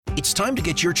It's time to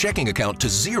get your checking account to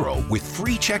zero with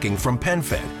free checking from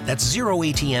PenFed. That's zero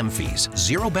ATM fees,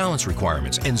 zero balance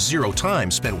requirements, and zero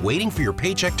time spent waiting for your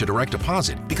paycheck to direct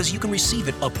deposit because you can receive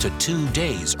it up to 2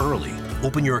 days early.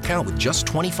 Open your account with just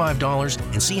 $25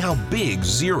 and see how big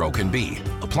zero can be.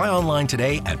 Apply online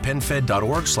today at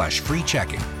PenFed.org/free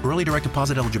checking. Early direct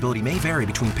deposit eligibility may vary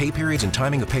between pay periods and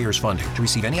timing of payers' funding. To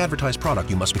receive any advertised product,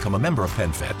 you must become a member of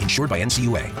PenFed, insured by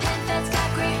NCUA.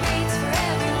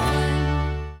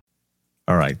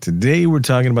 All right, today we're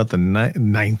talking about the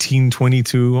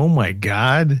 1922. Oh my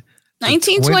God.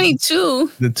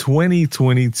 1922. The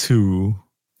 2022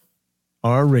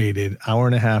 R-rated,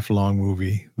 hour-and-a-half long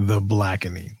movie, The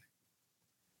Blackening.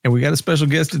 And we got a special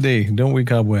guest today, don't we,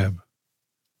 Cobweb?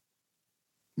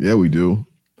 Yeah, we do.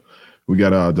 We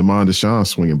got DeMond DUshawn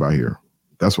swinging by here.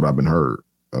 That's what I've been heard.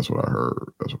 That's what I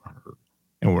heard.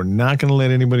 And we're not going to let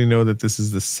anybody know that this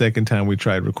is the second time we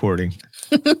tried recording.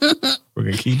 We're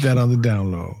going to keep that on the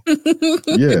down low.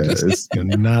 Yeah. Just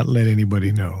not let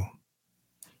anybody know.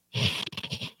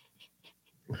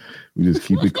 We just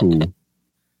keep it cool.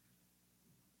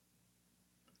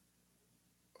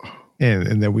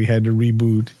 And then we had to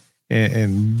reboot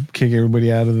and kick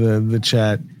everybody out of the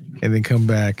chat and then come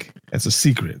back. That's a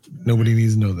secret. Nobody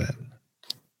needs to know that.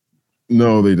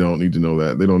 No, they don't need to know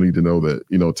that. They don't need to know that,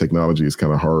 technology is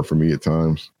kind of hard for me at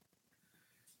times.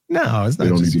 No, it's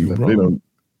not just you, bro. They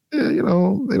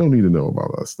don't need to know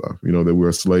about that stuff. That we're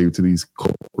a slave to these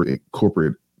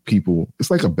corporate people.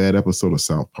 It's like a bad episode of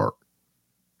South Park.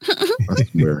 I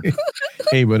swear.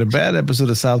 Hey, but a bad episode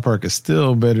of South Park is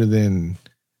still better than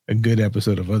a good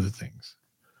episode of other things.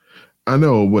 I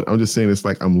know, but I'm just saying it's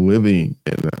like I'm living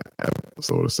in an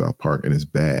episode of South Park and it's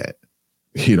bad.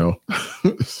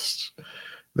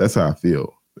 That's how I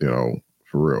feel, for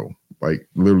real. Like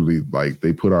literally, like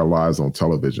they put our lives on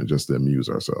television just to amuse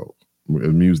ourselves,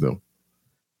 amuse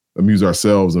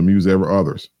ourselves, amuse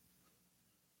others.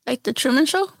 Like the Truman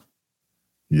Show?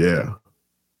 Yeah.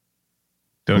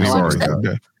 Don't even even go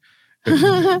there.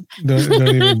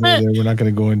 We're not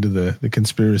going to go into the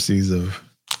conspiracies of.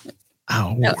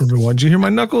 Ow! No. Did you hear my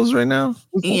knuckles right now?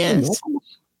 Yes.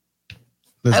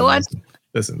 Listen.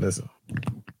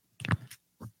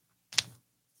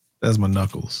 That's my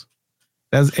knuckles.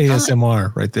 That's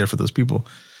ASMR right there for those people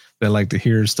that like to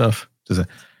hear stuff. Just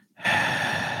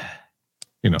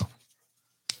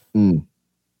Mm.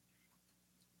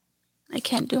 I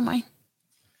can't do mine.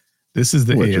 This is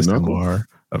the ASMR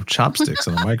of chopsticks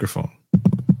on a microphone.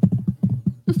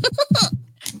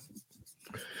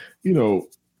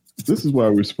 This is why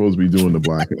we're supposed to be doing the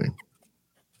blackening.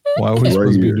 Why are we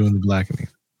supposed to be doing the blackening?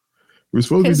 We're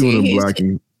supposed to be doing the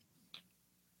blackening.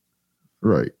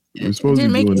 Right. We're supposed to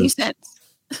be doing this. It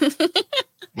didn't make any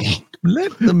sense.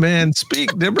 Let the man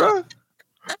speak, Deborah.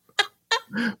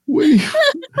 What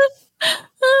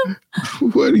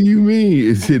do you mean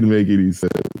it didn't make any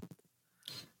sense?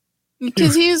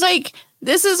 Because he was like,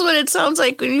 this is what it sounds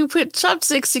like when you put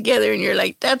chopsticks together, and you're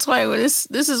like, that's why this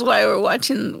is why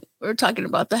we're talking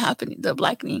about the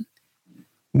blackening.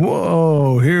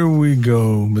 Whoa, here we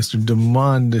go, Mr.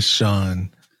 DeMond DUshawn.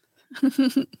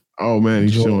 Oh man,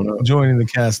 he's showing up. Joining the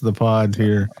cast of the pod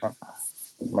here.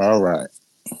 All right.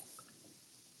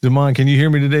 DeMond, can you hear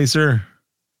me today, sir?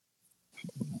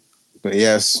 But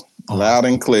yes, loud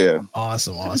and clear.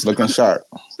 Awesome. Looking sharp.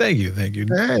 Thank you. Hey.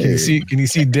 Can you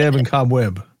see Deb and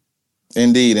Cobweb?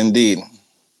 Indeed.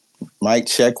 Mic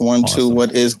check 1 2. Awesome.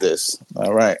 What is this?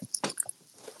 All right.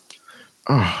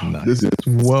 Oh, nice. This is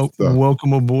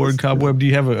welcome aboard, Cobweb. Do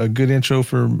you have a good intro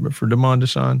for DeMond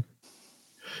DUshawn?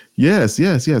 Yes. We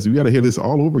got to hear this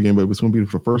all over again, but it's going to be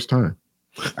for the first time.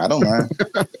 I don't mind.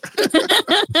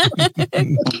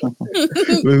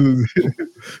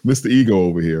 Mr. Ego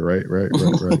over here, right.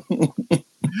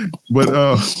 But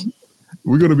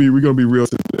we're gonna be real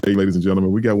today, ladies and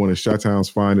gentlemen. We got one of Chi-Town's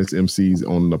finest MCs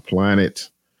on the planet.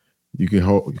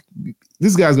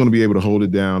 This guy's gonna be able to hold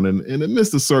it down, and in the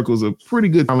midst of circles of pretty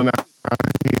good talent out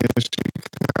here in Chicago.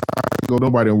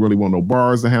 Nobody don't really want no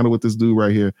bars to handle with this dude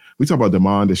right here. We talk about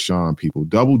DeMond DUshawn, people.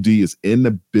 Double D is in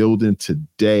the building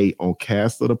today on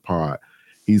Cast of the Pod.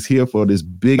 He's here for this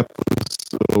big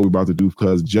episode we're about to do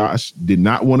because Josh did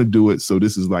not want to do it. So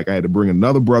this is like I had to bring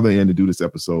another brother in to do this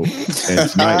episode. And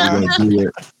tonight we're going to do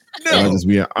it. No. And I'm just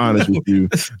being honest with you.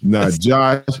 Now,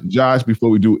 Josh, before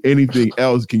we do anything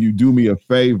else, can you do me a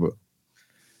favor?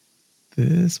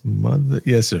 Yes,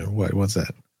 sir. What's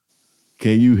that?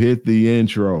 Can you hit the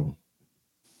intro?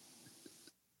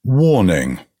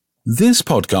 Warning. This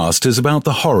podcast is about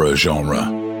the horror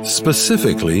genre,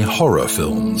 specifically horror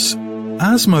films.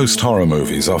 As most horror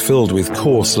movies are filled with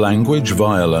coarse language,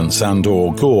 violence,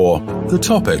 and/or gore, the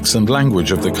topics and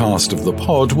language of the cast of the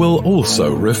pod will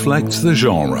also reflect the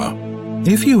genre.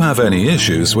 If you have any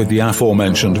issues with the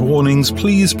aforementioned warnings,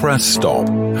 please press stop.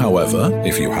 However,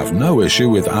 if you have no issue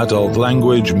with adult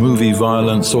language, movie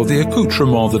violence, or the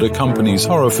accoutrement that accompanies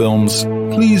horror films,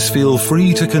 please feel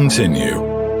free to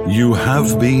continue. You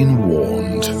have been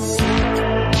warned.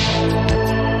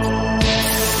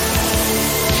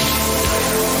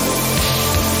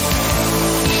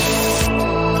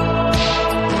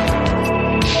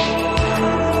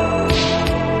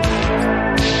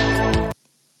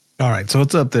 All right, so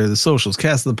it's up there. The socials,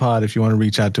 Cast of the Pod, if you want to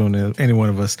reach out to any one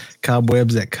of us.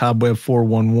 Cobwebs at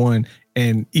Cobweb411.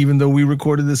 And even though we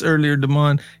recorded this earlier,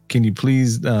 DeMond, can you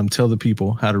please tell the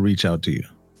people how to reach out to you?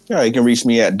 Yeah, you can reach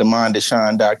me at DeMond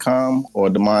DUshawn.com or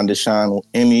DeMond DUshawn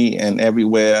any and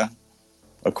everywhere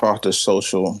across the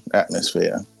social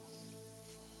atmosphere.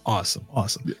 Awesome.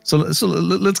 So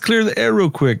let's clear the air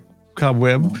real quick,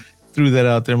 Cobweb. Threw that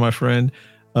out there, my friend.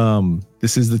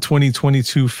 This is the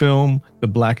 2022 film, The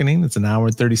Blackening. It's an hour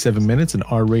and 37 minutes, an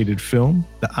R-rated film.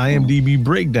 The IMDb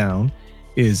breakdown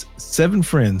is 7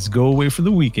 friends go away for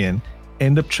the weekend,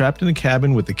 end up trapped in a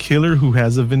cabin with a killer who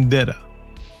has a vendetta.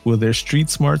 Will their street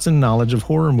smarts and knowledge of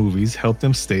horror movies help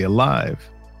them stay alive?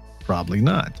 Probably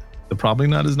not. The probably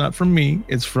not is not from me.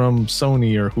 It's from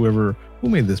Sony or whoever who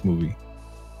made this movie.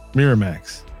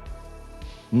 Miramax.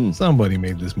 Somebody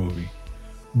made this movie.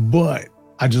 But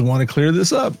I just want to clear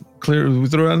this up. We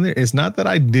throw it out there. It's not that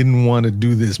I didn't want to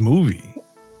do this movie.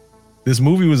 This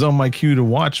movie was on my queue to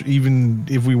watch, even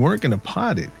if we weren't going to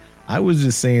pod it. I was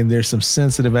just saying there's some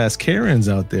sensitive ass Karens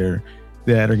out there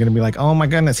that are going to be like, oh my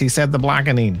goodness, he said The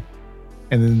Blackening.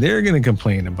 And then they're going to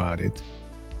complain about it.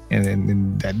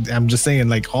 And that, I'm just saying,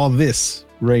 like, all this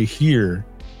right here.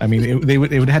 I mean, it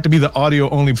would have to be the audio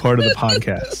only part of the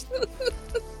podcast.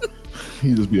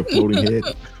 He'd just be a floating head.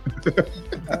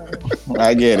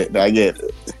 I get it.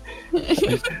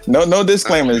 No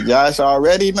disclaimers, Josh.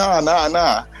 Already? Nah.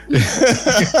 I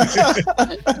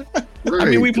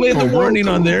mean, we played the warning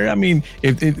on there. I mean,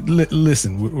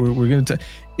 listen, we're gonna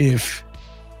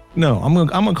I'm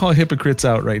gonna call hypocrites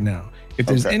out right now. If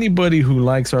there's anybody who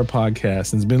likes our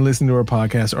podcast and's been listening to our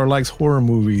podcast or likes horror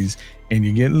movies, and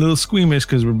you get a little squeamish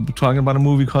because we're talking about a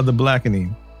movie called The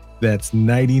Blackening, that's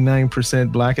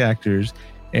 99% black actors,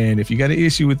 and if you got an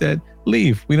issue with that,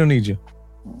 leave. We don't need you.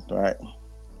 Right.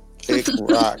 Kick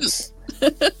rocks.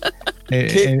 And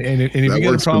if you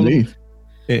get a problem,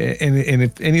 and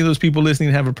if any of those people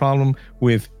listening have a problem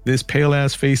with this pale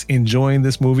ass face enjoying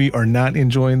this movie or not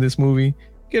enjoying this movie,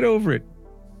 get over it.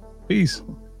 Peace.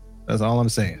 That's all I'm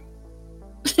saying.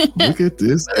 Look at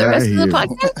this guy here.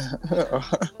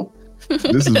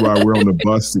 This is why we're on the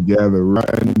bus together,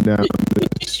 riding down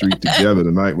the street together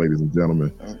tonight, ladies and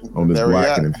gentlemen, on this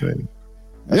Blackening thing.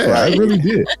 That's right. I really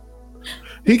did.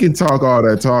 He can talk all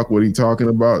that talk, what he talking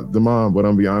about, DeMond, but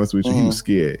I'm gonna be honest with you, he was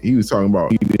scared. He was talking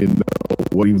about, he didn't know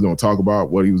what he was gonna talk about,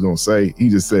 what he was gonna say. He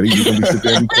just said he was gonna be sitting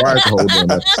there and be quiet the whole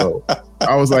damn episode.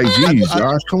 I was like, geez,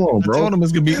 Josh, come on, bro. I told him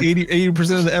it's gonna be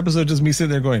 80% of the episode just me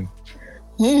sitting there going,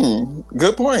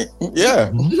 good point.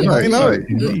 Yeah. Right, know.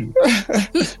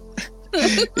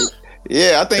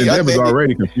 Yeah, I think was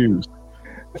already confused.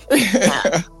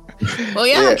 Well,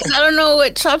 yeah, because I don't know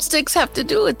what chopsticks have to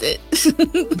do with it.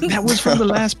 That was from the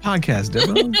last podcast,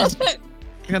 Deborah.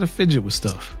 I gotta fidget with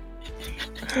stuff.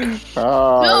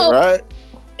 No, right.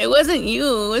 It wasn't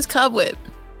you. It was Cobweb.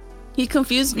 He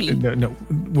confused me. No,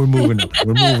 we're moving on.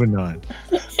 We're moving on.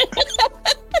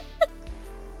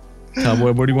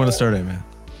 Cobweb, where do you want to start at, man?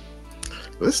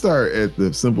 Let's start at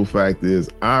the simple fact is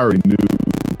I already knew who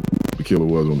the killer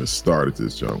was when it started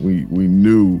this jump. We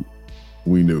knew.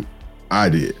 I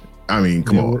did. I mean,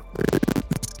 come on.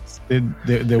 There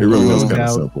it really was no kind of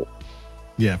doubt. simple.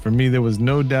 Yeah, for me, there was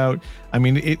no doubt. I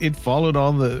mean, it followed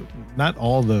not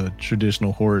all the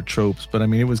traditional horror tropes, but I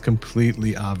mean, it was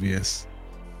completely obvious.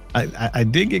 I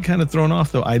did get kind of thrown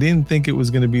off, though. I didn't think it was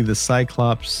going to be the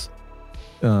Cyclops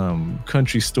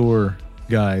country store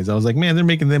guys. I was like, man, they're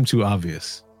making them too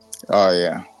obvious. Oh,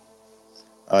 yeah.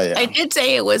 I did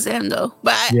say it was him, though,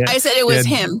 but I said it was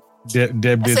him. Deb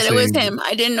did I said say it was him.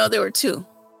 I didn't know there were two.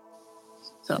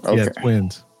 So yeah,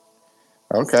 twins.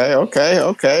 Okay.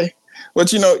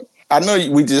 But I know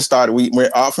we just started.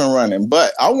 We're off and running,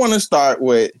 but I want to start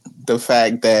with the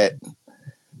fact that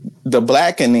The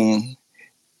Blackening,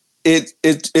 it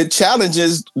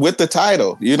challenges with the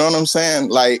title. You know what I'm saying?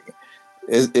 Like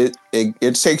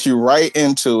it takes you right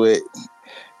into it.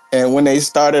 And when they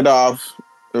started off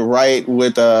right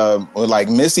with like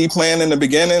Missy playing in the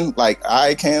beginning, like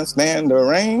I Can't Stand the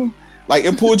Rain, Like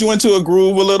it pulled you into a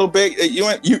groove a little bit.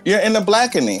 You're in the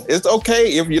Blackening. It's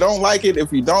okay if you don't like it.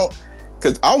 If you don't,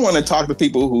 because I want to talk to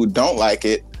people who don't like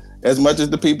it as much as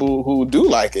the people who do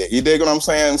like it. You dig what I'm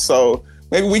saying? So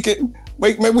maybe we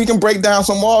can break down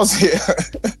some walls here.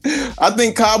 I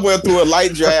think Cobweb threw a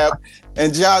light jab,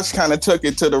 and Josh kind of took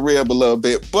it to the rib a little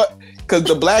bit. But because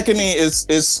the Blackening is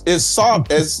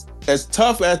soft, as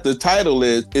tough as the title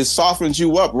is, it softens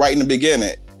you up right in the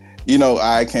beginning. You know,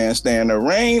 I can't stand the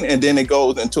rain, and then it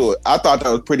goes into it. I thought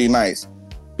that was pretty nice.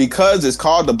 Because it's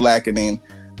called the Blackening,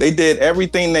 they did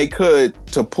everything they could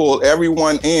to pull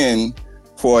everyone in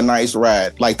for a nice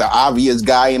ride. Like the obvious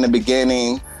guy in the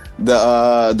beginning,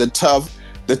 the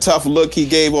tough look he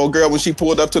gave old girl when she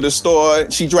pulled up to the store.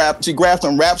 She grabbed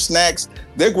some wrap snacks.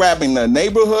 They're grabbing the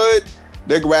neighborhood.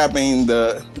 They're grabbing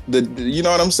the you know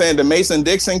what I'm saying, the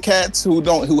Mason-Dixon cats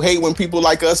who hate when people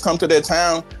like us come to their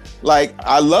town. Like,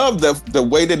 I love the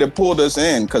way that it pulled us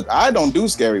in, because I don't do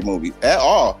scary movies at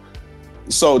all.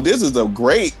 So this is a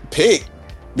great pick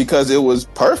because it was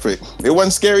perfect. It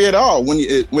wasn't scary at all when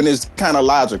it's kind of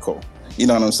logical. You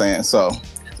know what I'm saying? So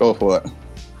go for it.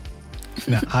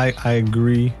 Now, I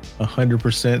agree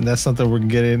 100%. And that's something we're going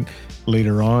to get in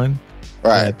later on.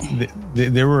 Right.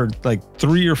 There were like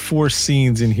 3 or 4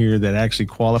 scenes in here that actually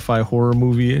qualify horror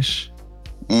movie-ish.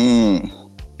 And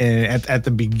at the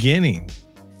beginning,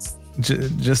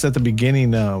 just at the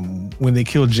beginning, when they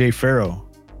killed Jay Farrow,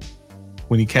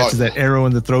 when he catches that arrow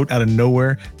in the throat out of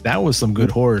nowhere, that was some good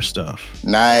horror stuff.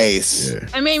 Nice.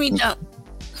 Yeah. It made me jump.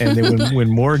 And then when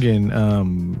Morgan,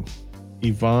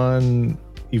 Yvonne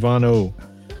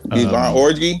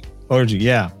Orgy,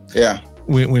 yeah.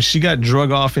 When she got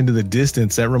drug off into the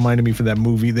distance, that reminded me for that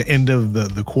movie, the end of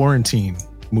the Quarantine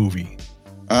movie.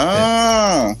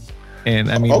 And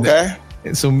I mean, okay.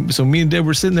 So me and Deb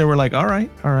were sitting there. We're like, all right,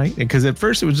 because at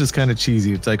first it was just kind of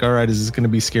cheesy. It's like, all right, is this going to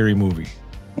be Scary Movie?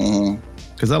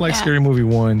 Because I like Scary Movie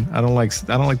 1. I don't like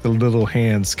the little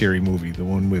hand Scary Movie, the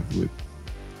one with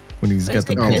when he's got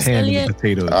the hand in the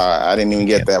potatoes. I didn't even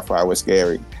get that far with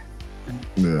Scary.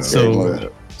 Yeah.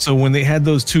 So when they had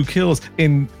those 2 kills,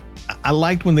 and I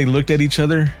liked when they looked at each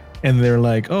other and they're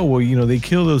like, oh well, you know, they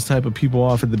kill those type of people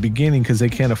off at the beginning because they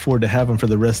can't afford to have them for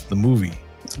the rest of the movie.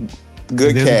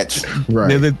 Good catch.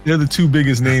 Right. They're the 2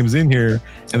 biggest names in here,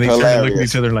 and they try to look at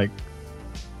each other like.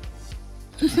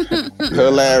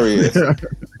 Hilarious.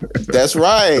 That's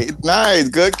right. Nice.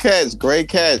 Good catch. Great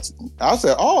catch. I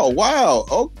said, oh wow.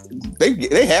 Oh,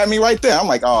 they had me right there. I'm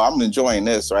like, oh, I'm enjoying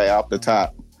this right off the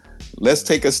top. Let's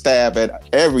take a stab at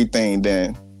everything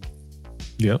then.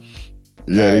 Yep.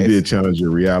 Yeah, They did challenge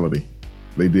your reality.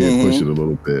 They did push it a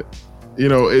little bit. You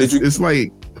know, it's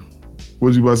like, what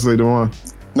was you about to say,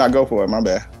 DeMond? No, go for it. My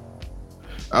bad.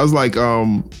 I was like,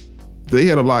 they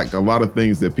had a lot of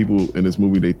things that people in this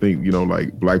movie, they think, you know,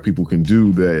 like black people can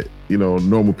do that, you know,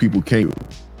 normal people can't.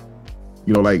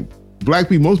 You know, like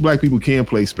most black people can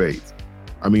play spades.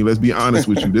 I mean, let's be honest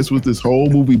with you. This whole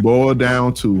movie boiled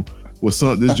down to was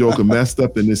this Joker messed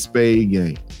up in this spade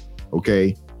game.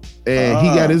 Okay. And he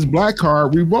got his black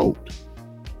card revoked.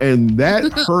 And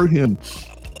that hurt him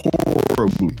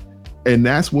horribly. And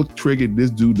that's what triggered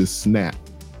this dude to snap.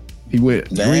 He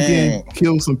went drinking,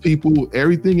 killed some people,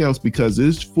 everything else, because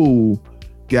this fool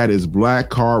got his black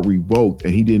card revoked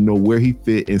and he didn't know where he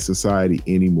fit in society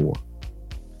anymore.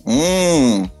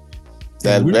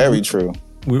 That's very true.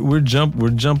 We're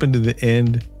jumping to the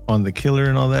end on the killer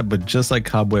and all that, but just like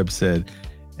Cobweb said,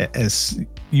 as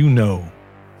you know,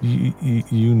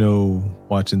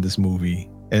 watching this movie,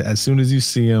 as soon as you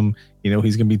see him, you know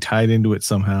he's gonna be tied into it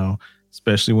somehow.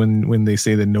 Especially when they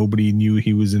say that nobody knew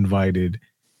he was invited.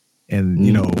 And,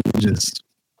 you know, just...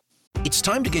 It's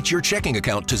time to get your checking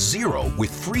account to 0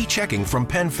 with free checking from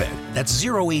PenFed. That's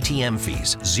 0 ATM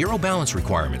fees, 0 balance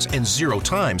requirements, and 0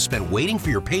 time spent waiting for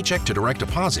your paycheck to direct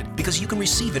deposit because you can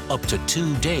receive it up to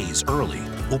 2 days early.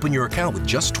 Open your account with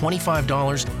just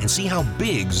 $25 and see how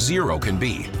big 0 can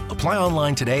be. Apply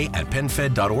online today at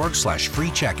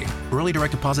penfed.org/free checking. Early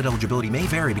direct deposit eligibility may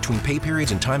vary between pay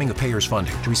periods and timing of payers'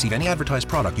 funding. To receive any advertised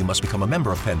product, you must become a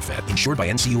member of PenFed, insured by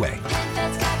NCUA.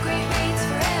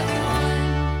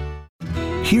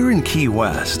 Here in Key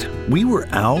West, we were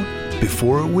out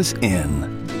before it was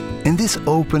in. In this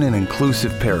open and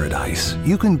inclusive paradise,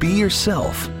 you can be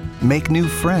yourself, make new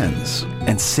friends,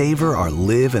 and savor our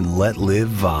live and let live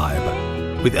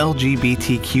vibe. With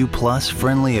LGBTQ+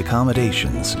 friendly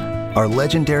accommodations, our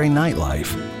legendary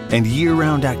nightlife, and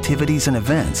year-round activities and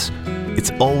events,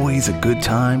 it's always a good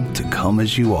time to come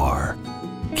as you are.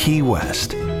 Key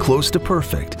West, close to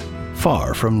perfect,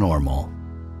 far from normal.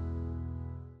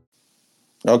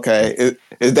 Okay,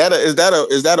 is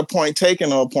that a point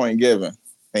taken or a point given?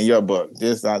 in your book?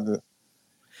 Just not the.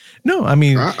 No, I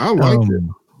mean, I like it.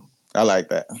 I like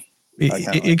that.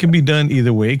 It can be done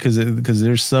either way because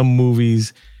there's some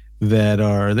movies that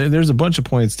are there's a bunch of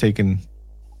points taken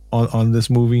on this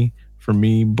movie for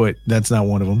me, but that's not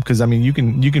one of them. Because I mean, you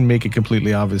can make it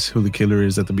completely obvious who the killer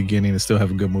is at the beginning and still have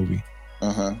a good movie.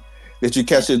 Did you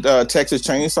catch the Texas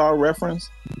Chainsaw reference?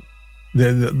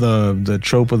 The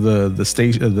trope of the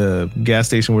station, of the gas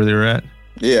station where they were at.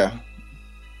 Yeah.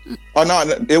 Oh no,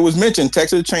 it was mentioned.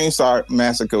 Texas Chainsaw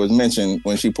Massacre was mentioned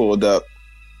when she pulled up.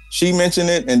 She mentioned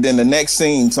it, and then the next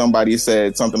scene, somebody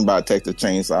said something about Texas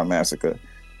Chainsaw Massacre.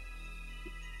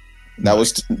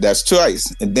 That's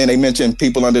twice, and then they mentioned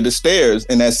people under the stairs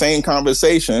in that same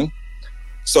conversation.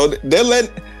 So they're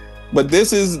letting, but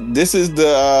this is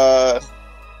the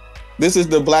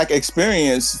Black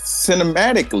experience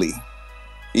cinematically.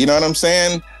 You know what I'm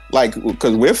saying? Like,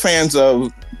 because we're fans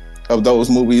of those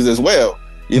movies as well.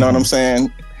 You know what I'm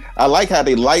saying? I like how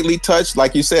they lightly touched,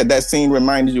 like you said, that scene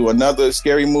reminded you of another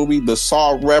scary movie, the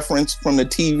Saw reference from the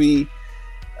TV.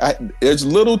 There's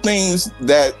little things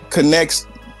that connects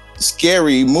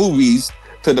scary movies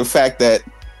to the fact that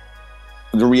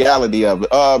the reality of it.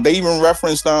 They even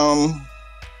referenced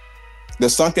The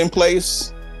Sunken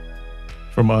Place.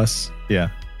 From Us, yeah.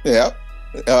 Yeah.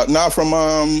 Not from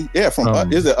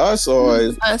is it Us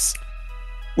or Us?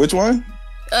 Which one?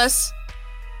 Us.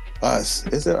 Us.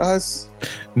 Is it Us?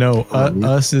 No,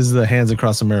 Us is the Hands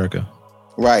Across America.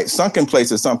 Right. Sunken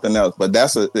Place is something else, but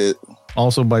that's it.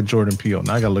 Also by Jordan Peele.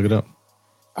 Now I gotta look it up.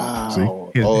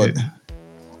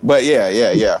 But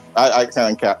yeah. I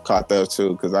kind of caught those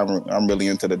too because I'm really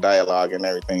into the dialogue and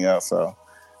everything else. So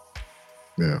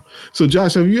yeah. So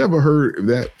Josh, have you ever heard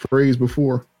that phrase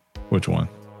before? Which one?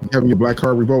 Having your black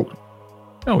card revoked?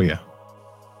 Oh yeah.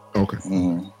 Okay.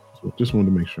 So just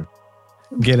wanted to make sure.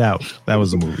 Get Out. That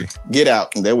was the movie. Get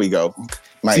Out. There we go.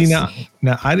 Nice. See now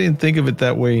I didn't think of it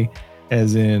that way.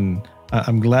 As in,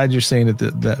 I'm glad you're saying it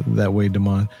that way,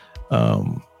 DeMond.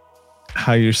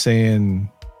 How you're saying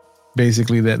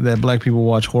basically that Black people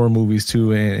watch horror movies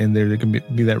too, and there can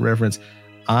be that reference.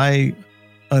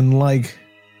 Unlike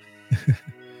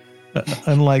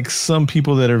some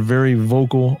people that are very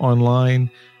vocal online,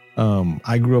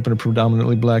 I grew up in a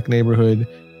predominantly Black neighborhood.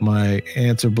 My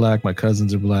aunts are Black, my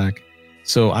cousins are Black.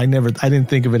 So I didn't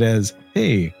think of it as,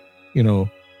 hey,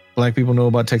 Black people know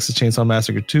about Texas Chainsaw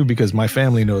Massacre 2 because my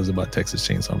family knows about Texas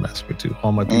Chainsaw Massacre 2.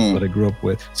 All my people that I grew up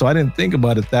with. So I didn't think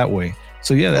about it that way.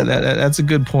 So yeah, that's a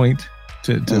good point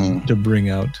to bring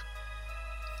out.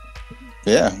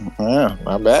 Yeah,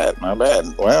 my bad.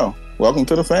 Well, welcome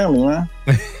to the family, man.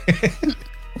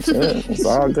 It's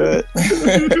all good.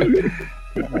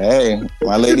 Hey,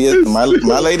 my lady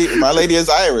is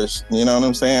Irish. You know what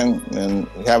I'm saying? And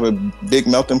we have a big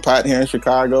melting pot here in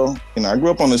Chicago. I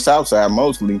grew up on the south side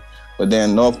mostly, but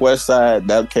then northwest side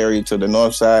that carried to the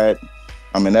north side.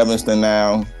 I'm in Evanston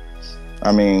now.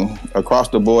 I mean, across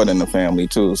the board in the family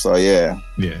too. So yeah,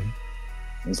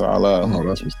 it's all love. Oh,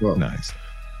 that's what's up. Nice.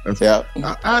 Yeah.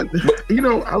 I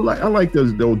like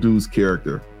those dude's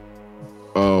character.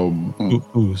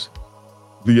 Who's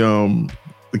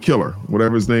the killer,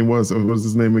 whatever his name was. What was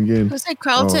his name again? Was it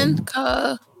Carlton?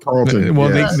 Carlton.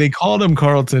 Well, yeah. they called him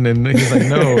Carlton, and he's like,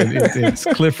 no, it's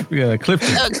Clifton.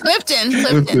 Clifton.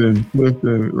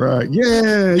 Right?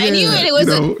 Yeah. I knew it was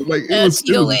it was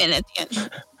C-O-N at the end.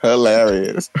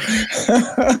 Hilarious.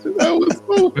 That was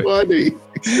so funny.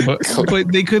 But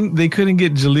they couldn't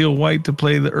get Jaleel White to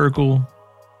play the Urkel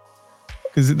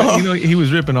because he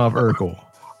was ripping off Urkel.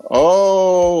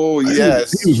 Oh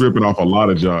yes, he was ripping off a lot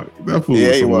of junk. That fool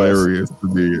was hilarious to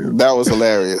me. That was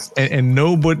hilarious. And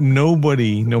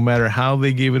nobody, no matter how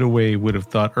they gave it away, would have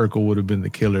thought Urkel would have been the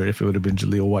killer if it would have been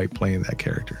Jaleel White playing that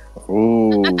character.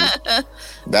 Ooh,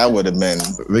 that would have been.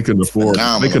 They couldn't afford.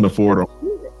 They couldn't afford him.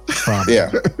 Yeah,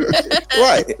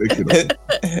 right.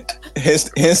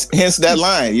 Hence that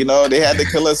line. They had to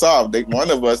kill us off. One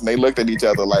of us, and they looked at each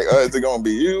other like, "Oh, is it gonna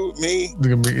be you, me?" It's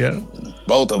gonna be, yeah.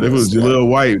 Both of us. It was Jaleel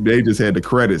White. They just had the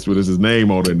credits with his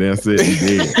name on it, and that's it. He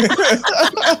did.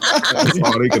 That's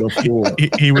all they could afford.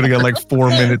 He would have got like 4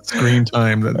 minutes screen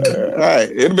time. Right.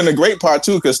 It'd have been a great part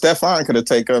too, because Stefan could have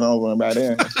taken over by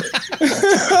then.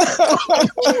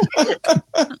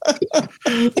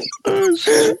 Oh,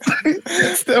 shit.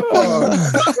 Stefan.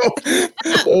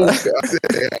 Oh,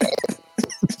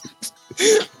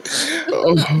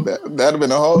 goddamn. That'd have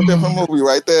been a whole different movie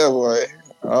right there, boy.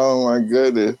 Oh my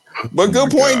goodness. But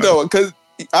good point though, because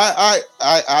I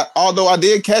although I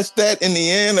did catch that in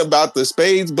the end about the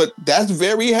spades, but that's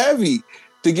very heavy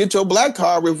to get your black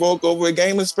card revoked over a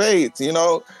game of spades.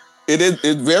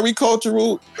 It's very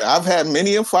cultural. I've had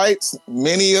many of fights,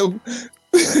 many of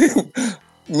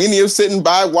many of sitting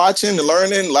by watching and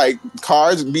learning, like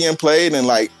cards being played and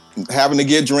like having to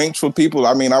get drinks for people.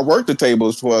 I mean, I worked the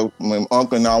tables for when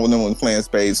Uncle and all of them was playing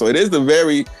spades. So it is the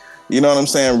very, you know what I'm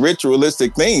saying,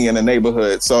 ritualistic thing in the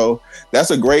neighborhood. So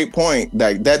that's a great point.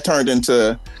 That turned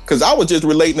into, because I was just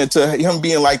relating it to him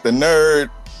being like the nerd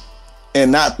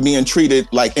and not being treated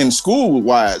like in school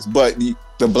wise. But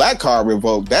the black card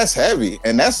revolt, that's heavy.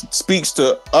 And that speaks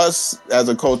to us as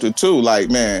a culture too. Like,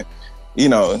 man, you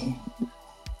know,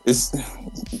 it's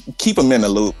keep them in the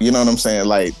loop. You know what I'm saying?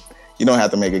 Like, you don't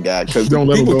have to make a guy because don't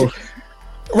let them go.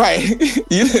 Right.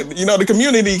 you know, the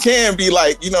community can be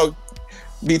like, you know,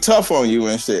 be tough on you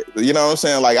and shit. You know what I'm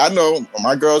saying? Like, I know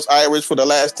my girl's Irish for the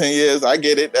last 10 years. I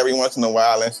get it every once in a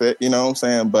while and shit. You know what I'm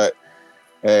saying? But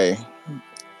hey,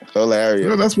 hilarious.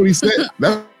 No, that's what he said.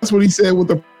 That's what he said what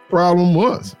the problem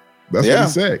was. That's what he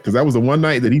said. Because that was the one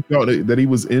night that he felt that he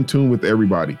was in tune with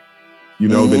everybody. You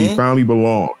know, that he finally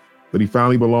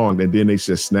belonged. And then they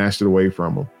just snatched it away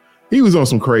from him. He was on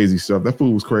some crazy stuff. That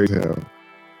fool was crazy as hell.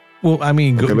 Well, I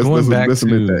mean, going back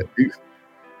to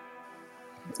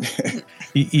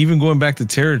even going back to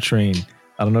Terror Train,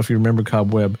 I don't know if you remember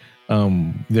Cobweb.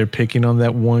 They're picking on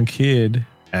that one kid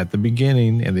at the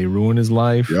beginning, and they ruin his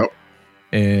life. Yep.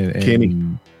 And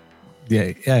Kenny.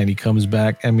 Yeah, and he comes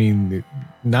back. I mean,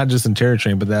 not just in Terror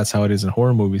Train, but that's how it is in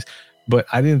horror movies. But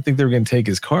I didn't think they were going to take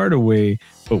his card away.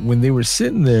 But when they were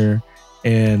sitting there,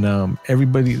 and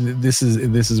everybody, this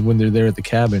is when they're there at the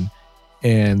cabin.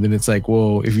 And then it's like,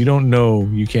 well, if you don't know,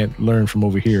 you can't learn from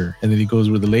over here. And then he goes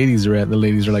where the ladies are at. And the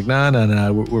ladies are like, nah.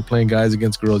 We're playing guys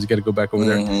against girls. You got to go back over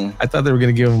there. I thought they were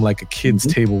going to give him like a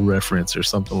kids table reference or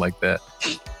something like that.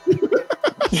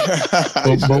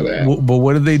 but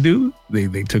what did they do?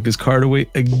 They took his card away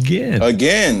again.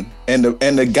 And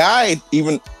the guy,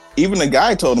 even the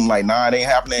guy told him like, nah, it ain't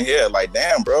happening here. Like,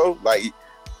 damn, bro. Like,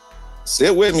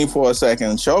 sit with me for a second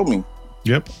and show me.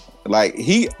 Yep. Like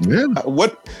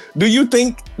what do you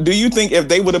think if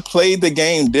they would have played the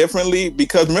game differently?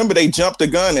 Because remember, they jumped the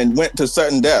gun and went to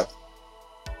sudden death.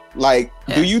 Like,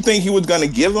 do you think he was going to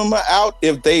give them an out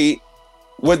if they,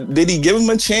 did he give them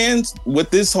a chance? Would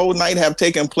this whole night have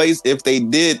taken place if they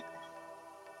did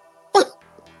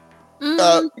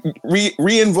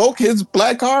re-invoke his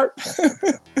black card?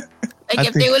 Like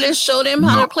if they would have showed him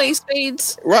how to play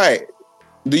spades. Right.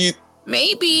 Do you?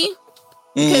 Maybe.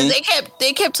 Because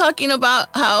they kept talking about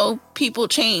how people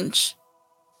change.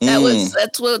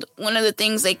 That's what one of the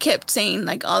things they kept saying,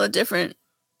 like all the different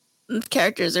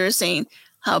characters are saying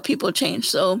how people change.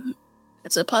 So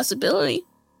it's a possibility.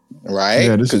 Right.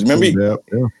 Yeah, because remember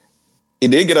he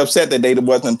did get upset that they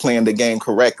wasn't playing the game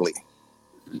correctly.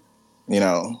 You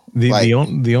know. The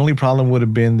only problem would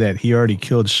have been that he already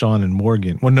killed Sean and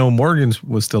Morgan. Well, no, Morgan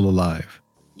was still alive.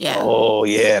 Yeah. Oh,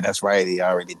 yeah, that's right. He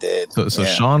already did. So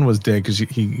Sean was dead because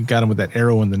he got him with that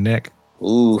arrow in the neck.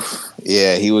 Ooh,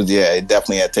 yeah, he was. Yeah, it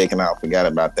definitely had taken out. Forgot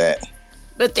about that.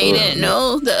 But they didn't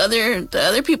know. The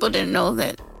other people didn't know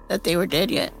that they were dead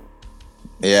yet.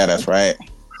 Yeah, that's right.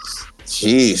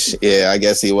 Jeez. Yeah, I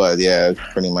guess he was. Yeah,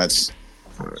 pretty much.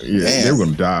 Yeah, man. They were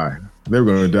gonna die. They were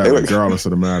gonna die regardless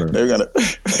of the matter.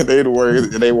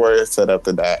 They were set up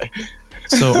to die.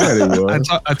 So I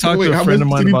talked to a friend of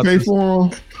mine about this. For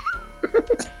him?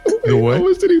 The what? How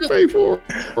much did he pay for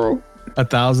him?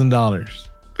 $1,000.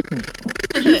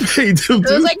 It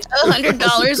was like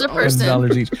 $100 a person.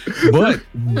 $100 each.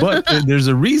 But there's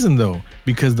a reason though,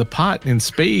 because the pot in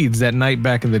spades that night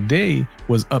back in the day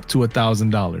was up to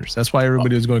 $1,000. That's why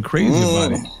everybody was going crazy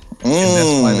about it. And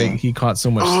that's why he caught so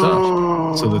much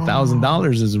stuff. So the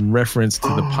 $1,000 is a reference to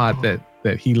the pot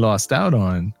that he lost out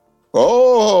on.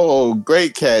 Oh,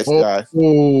 great catch, guys.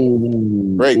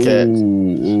 Great catch.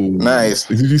 Nice.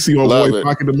 Did you see old boy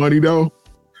pocket the money though?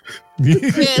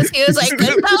 Yes, he was like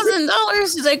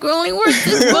 $1,000. He's like, we're only worth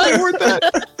this much. Worth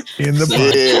that in the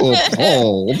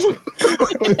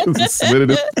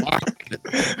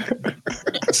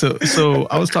pocket. So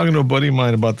I was talking to a buddy of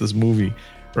mine about this movie,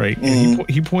 right? And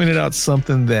he pointed out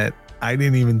something that I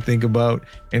didn't even think about,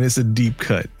 and it's a deep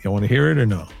cut. You want to hear it or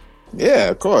no? Yeah,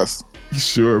 of course.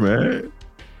 Sure, man.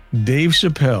 Dave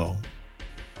Chappelle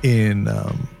in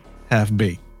Half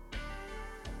Baked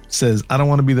says, I don't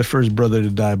want to be the first brother to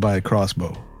die by a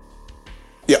crossbow.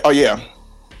 Yeah. Oh, yeah.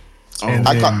 And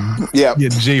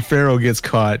Jay Farrow gets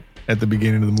caught at the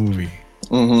beginning of the movie.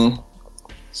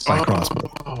 By crossbow.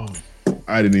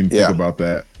 I didn't even think about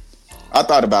that. I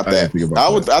thought about that.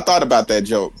 I thought about that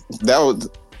joke. That was,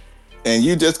 and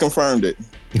you just confirmed it.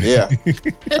 Yeah,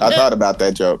 I thought about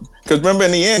that joke. Because remember,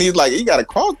 in the end, he's like, "You got a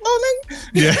crossbow,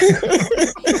 nigga?" Yeah.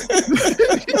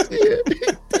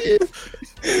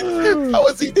 How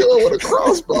was he doing with a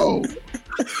crossbow?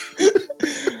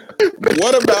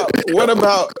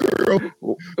 about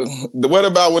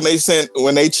when they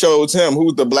chose him,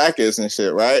 who's the blackest and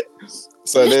shit, right?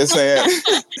 So they're saying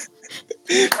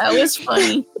that was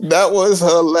funny. That was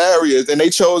hilarious. And they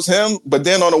chose him, but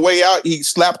then on the way out, he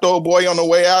slapped old boy on the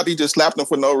way out. He just slapped him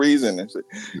for no reason and shit.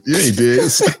 Yeah, he did.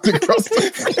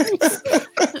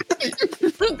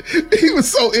 He was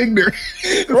so ignorant.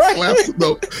 Right.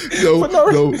 No.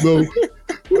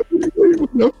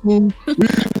 We were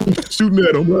shooting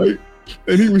at him, right?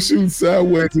 And he was shooting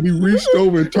sideways, and he reached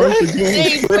over and turned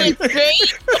the gun.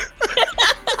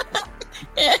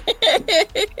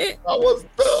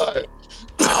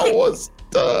 I was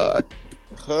done.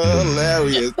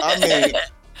 Hilarious. I mean,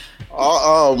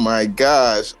 oh my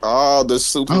gosh. All the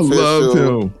superficial. I loved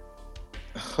him.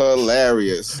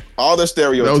 Hilarious. All the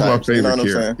stereotypes. That was my favorite you know what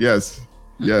character. I'm saying?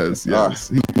 Yes.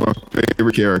 He was my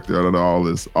favorite character out of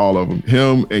all of them.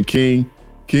 Him and King.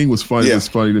 King was funny. Yeah. It was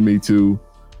funny to me too.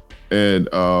 And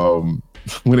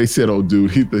when they said, "Oh,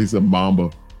 dude," he said Mamba.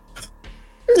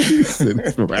 He said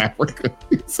he's from Africa.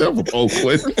 He said from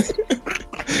Oakland.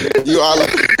 You are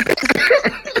like,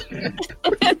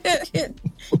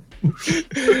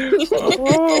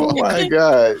 oh my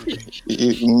God,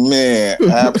 man,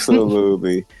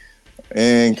 absolutely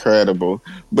incredible.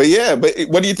 But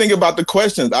what do you think about the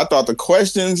questions? I thought the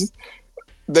questions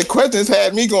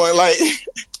had me going like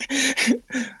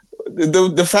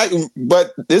the fact,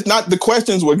 but it's not. The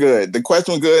questions were good. The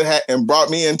question was good and brought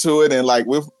me into it, and like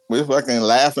we're fucking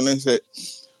laughing and shit.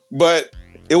 But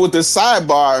it was the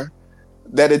sidebar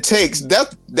that it takes.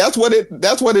 That's what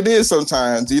it is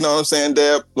sometimes. You know what I'm saying,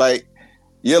 Deb? Like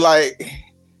you're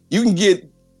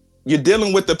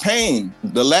dealing with the pain,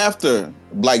 the laughter,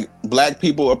 like black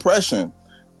people oppression.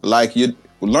 Like you're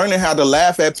learning how to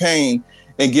laugh at pain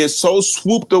and get so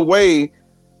swooped away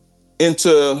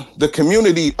into the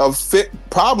community of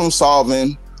problem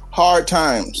solving hard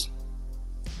times.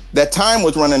 That time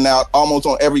was running out almost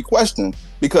on every question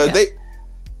because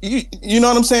you know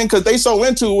what I'm saying? Because they so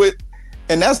into it,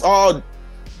 and that's all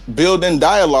building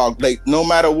dialogue. Like no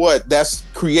matter what, that's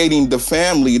creating the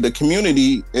family, the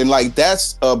community, and like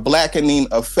that's a blackening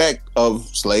effect of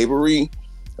slavery,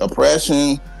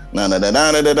 oppression,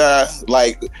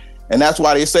 like. And that's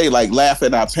why they say, like, laugh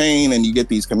at our pain, and you get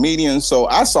these comedians. So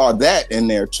I saw that in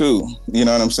there, too. You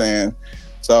know what I'm saying?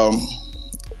 So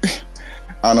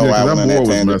I don't know why I went on that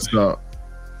tangent. Messed up.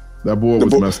 That board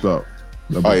was messed up.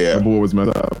 The board was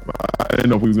messed up. I didn't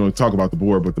know if we was going to talk about the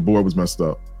board, but the board was messed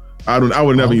up. I would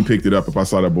have never even picked it up if I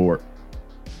saw that board.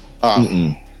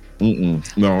 No.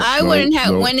 I wouldn't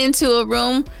have went into a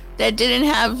room that didn't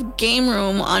have game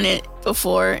room on it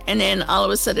before, and then all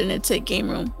of a sudden it said game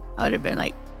room. I would have been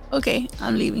like, okay,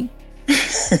 I'm leaving.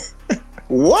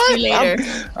 What?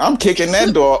 I'm kicking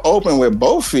that door open with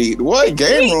both feet. What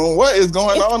game room? What is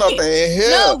going on up in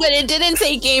here? No, but it didn't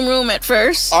say game room at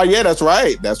first. Oh yeah, that's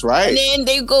right. And then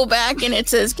they go back and it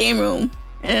says game room.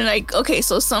 And like, okay,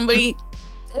 so somebody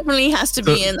definitely has to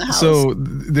be in the house. So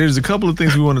there's a couple of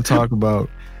things we want to talk about.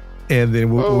 And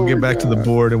then we'll get back to the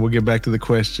board and we'll get back to the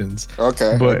questions.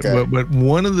 Okay. But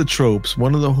one of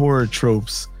the horror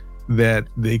tropes that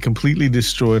they completely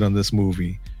destroyed on this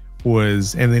movie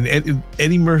was, and then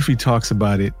Eddie Murphy talks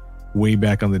about it way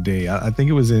back on the day. I think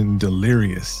it was in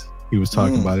Delirious. He was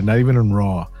talking about it, not even in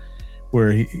Raw,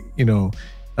 where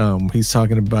he's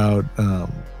talking about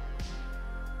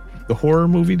the horror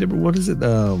movie. What is it?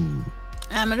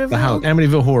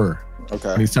 Amityville Horror. Okay.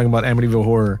 And he's talking about Amityville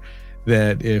Horror.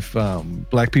 That if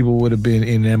black people would have been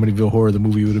in Amityville Horror, the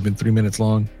movie would have been 3 minutes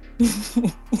long.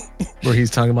 Where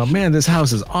he's talking about, man, this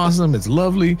house is awesome. It's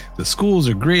lovely. The schools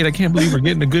are great. I can't believe we're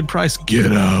getting a good price.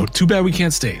 Get out. Too bad we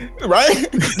can't stay.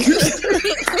 Right?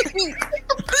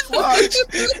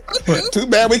 Too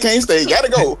bad we can't stay.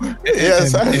 Gotta go.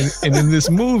 And in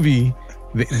this movie,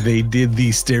 they did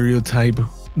the stereotype,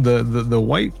 the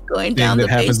white going thing down that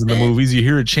happens basement. in the movies. You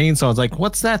hear a chainsaw. It's like,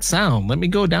 what's that sound? Let me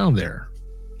go down there.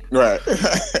 Right.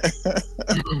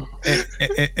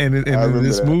 and in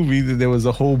this movie, there was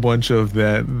a whole bunch of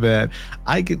that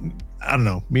I don't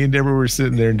know. Me and Deborah were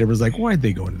sitting there, and Deborah's like, "Why'd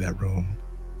they go into that room?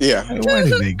 Yeah. Why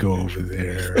did they go over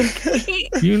there?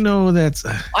 You know, that's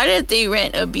why did they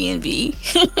rent a B&B?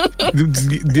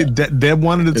 Deb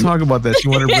wanted to talk about that. She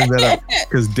wanted to bring that up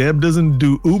because Deb doesn't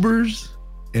do Ubers,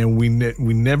 and we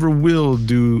never will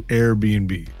do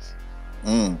Airbnbs.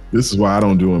 This is why I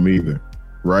don't do them either.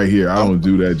 Right here, I don't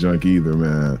do that junk either,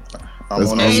 man. I'm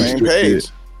on the same page.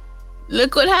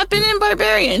 Look what happened in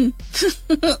Barbarian.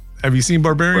 Have you seen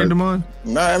Barbarian, DeMond?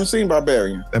 No, I haven't seen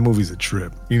Barbarian. That movie's a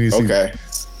trip. You need to see Okay.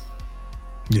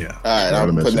 Yeah. All right,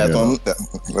 I'm putting that on.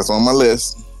 That's on my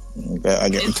list. I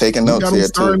get taking notes here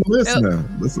too. List now.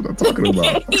 That's what I'm talking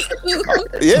about.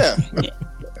 Yeah.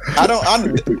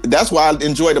 That's why I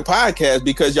enjoy the podcast,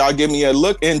 because y'all give me a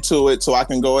look into it so I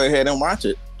can go ahead and watch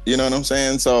it. You know what I'm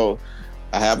saying? So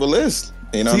I have a list.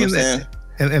 You know what I'm saying?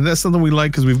 And that's something we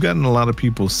like, because we've gotten a lot of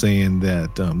people saying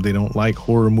that they don't like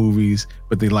horror movies,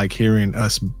 but they like hearing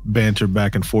us banter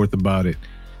back and forth about it.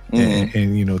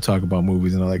 And you know, talk about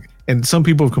movies and all like. And some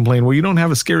people have complained, well, you don't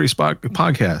have a scary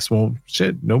podcast. Well,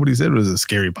 shit, nobody said it was a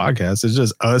scary podcast. It's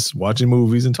just us watching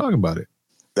movies and talking about it.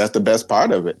 That's the best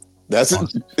part of it. That's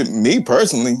me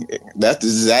personally. That's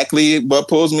exactly what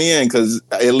pulls me in, because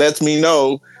it lets me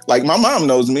know. Like, my mom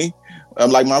knows me.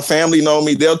 Like, my family know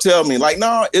me. They'll tell me, like,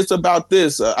 no, it's about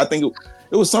this. I think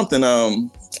it was something.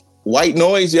 White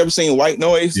Noise. You ever seen White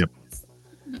Noise? Yep.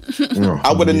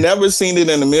 I would have never seen it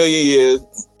in a million years.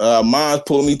 Mom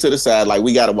pulled me to the side, like,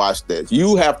 we got to watch this.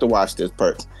 You have to watch this,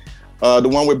 Perk. The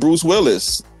one with Bruce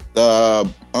Willis.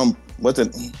 What's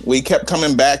it? We kept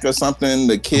coming back or something.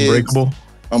 The kids.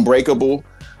 Unbreakable.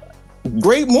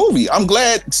 Great movie. I'm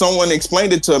glad someone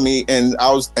explained it to me, and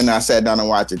I sat down and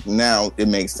watched it. Now it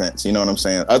makes sense. You know what I'm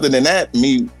saying? Other than that,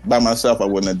 me by myself, I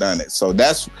wouldn't have done it. So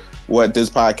that's what this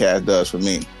podcast does for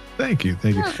me. Thank you.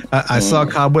 I saw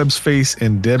Cobweb's face,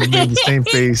 and Deb made the same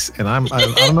face, and I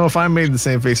don't know if I made the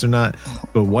same face or not,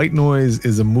 but White Noise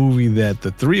is a movie that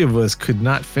the three of us could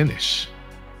not finish.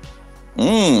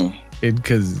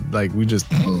 Because like we just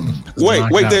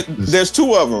wait. There's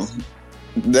two of them.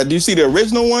 Do you see the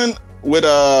original one with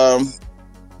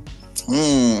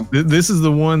This is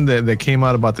the one that came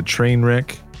out about the train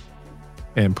wreck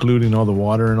and polluting all the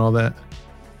water and all that.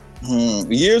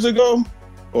 Years ago.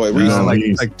 Or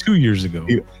like 2 years ago.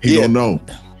 He don't know.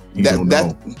 He don't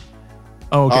know.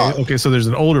 Oh, okay. Okay, so there's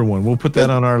an older one. We'll put that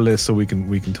on our list so we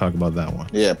can talk about that one.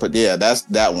 Yeah, that's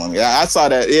that one. Yeah, I saw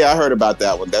that. Yeah, I heard about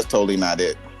that one. That's totally not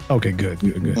it. Okay, good.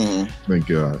 Thank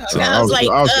God. So I was like, you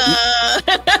know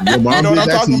what I'm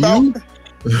talking about?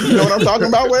 You know what I'm talking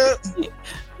about, Webb?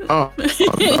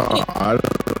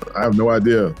 I have no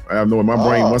idea. My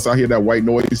brain, once I hear that White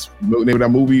Noise name of that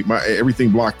movie,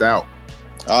 everything blocked out.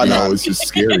 Oh no, it's just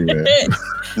scary, man.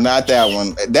 Not that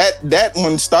one. That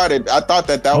one started. I thought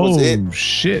that was it. Oh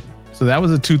shit! So that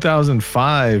was a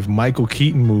 2005 Michael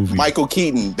Keaton movie. Michael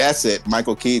Keaton. That's it.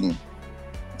 Michael Keaton.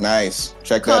 Nice.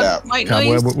 Check that out.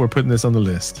 We're putting this on the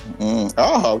list.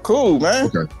 Oh, cool, man.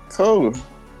 Okay. Cool.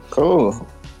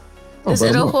 Is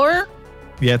it a horror?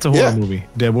 Yeah, it's a horror movie.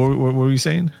 Deb, what were you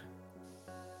saying?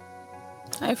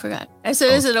 I forgot. I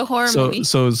said, is it a horror movie?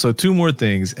 So two more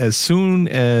things. As soon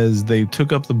as they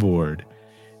took up the board,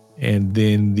 and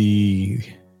then the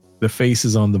face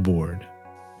is on the board,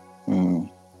 I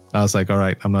was like, all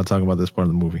right, I'm not talking about this part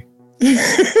of the movie.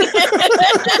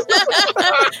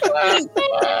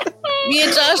 Me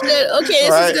and Josh said, okay,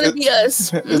 this is gonna be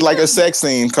us. It's like a sex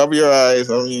scene. Cover your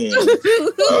eyes. I mean,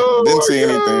 didn't see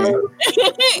anything.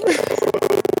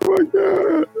 Oh my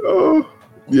God. Oh.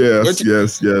 Yes.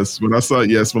 When I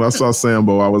saw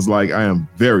Sambo, I was like, I am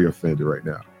very offended right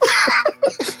now.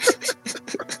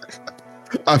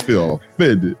 I feel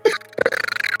offended.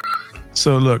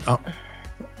 So look, I'm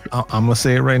gonna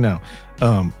say it right now.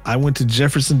 I went to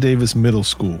Jefferson Davis Middle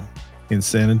School in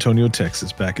San Antonio,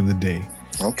 Texas, back in the day.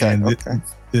 Okay.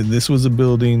 This was a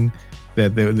building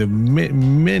that there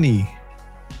many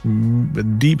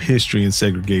deep history and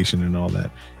segregation and all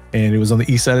that. And it was on the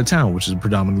east side of town, which is a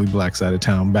predominantly black side of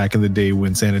town, back in the day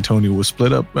when San Antonio was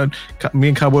split up. But me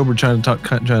and Cobweb were trying to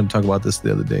talk about this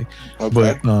the other day.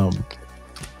 Okay. But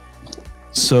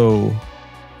so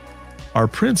our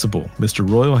principal, Mr.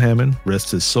 Royal Hammond,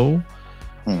 rest his soul.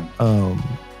 I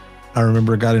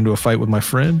remember I got into a fight with my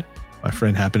friend. My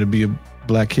friend happened to be a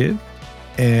black kid,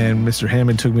 and Mr.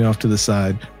 Hammond took me off to the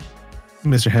side.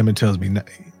 Mr. Hammond tells me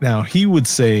now he would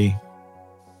say,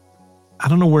 I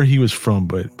don't know where he was from,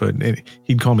 but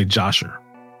he'd call me Josher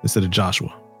instead of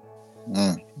Joshua.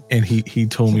 And he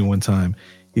told me one time,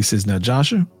 he says, now,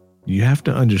 Josher, you have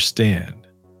to understand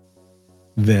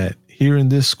that here in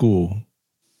this school,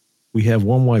 we have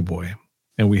one white boy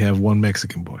and we have one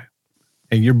Mexican boy,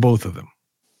 and you're both of them.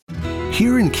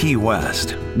 Here in Key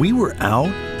West, we were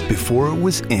out before it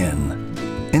was in.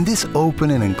 In this open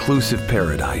and inclusive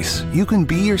paradise, you can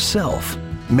be yourself,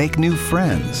 make new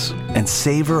friends, and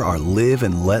savor our live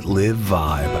and let live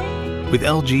vibe. With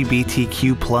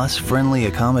LGBTQ+ friendly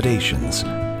accommodations,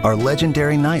 our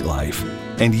legendary nightlife,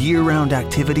 and year-round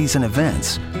activities and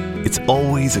events, it's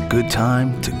always a good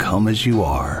time to come as you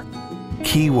are.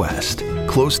 Key West,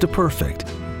 close to perfect,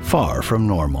 far from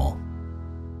normal.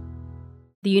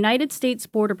 The United States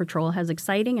Border Patrol has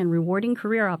exciting and rewarding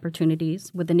career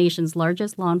opportunities with the nation's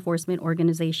largest law enforcement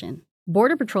organization.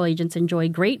 Border Patrol agents enjoy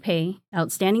great pay,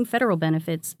 outstanding federal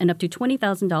benefits, and up to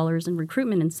 $20,000 in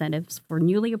recruitment incentives for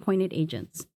newly appointed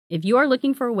agents. If you are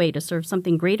looking for a way to serve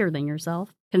something greater than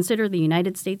yourself, consider the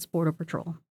United States Border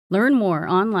Patrol. Learn more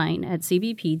online at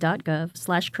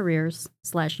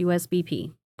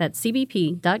cbp.gov/careers/USBP. That's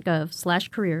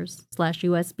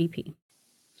cbp.gov/careers/USBP.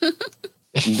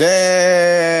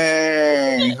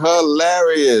 Dang,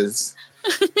 hilarious.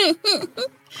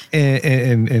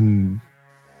 and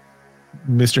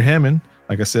Mr. Hammond,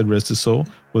 like I said, rest his soul,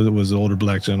 was an older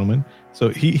black gentleman. So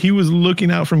he was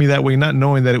looking out for me that way, not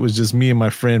knowing that it was just me and my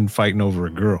friend fighting over a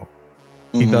girl.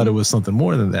 He thought it was something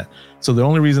more than that. So the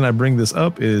only reason I bring this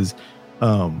up is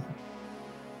that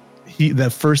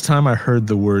first time I heard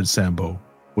the word Sambo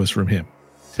was from him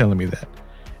telling me that.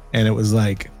 And it was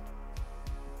like,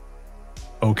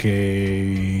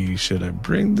 okay, should I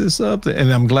bring this up?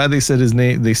 And I'm glad they said his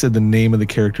name. They said the name of the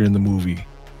character in the movie.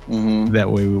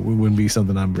 That way it wouldn't be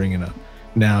something I'm bringing up.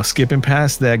 Now, skipping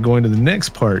past that, going to the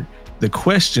next part, the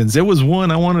questions. There was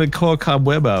one I wanted to call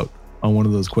Cobweb out on one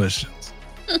of those questions.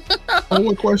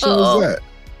 What question was that?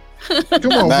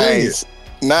 Come on, nice.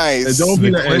 And don't be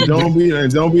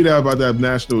that about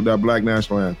that black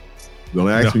national anthem. Don't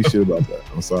ask me shit about that.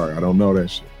 I'm sorry, I don't know that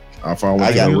shit. I find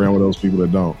I got around with those people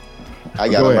that don't. I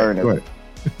gotta learn it. Go ahead.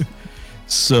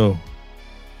 So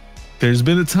there's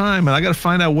been a time, and I gotta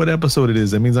find out what episode it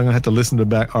is. That means I'm gonna have to listen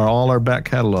to all our back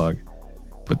catalog.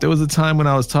 But there was a time when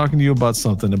I was talking to you about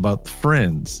something about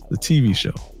Friends, the TV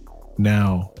show.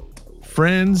 Now,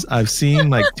 Friends, I've seen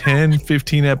like 10,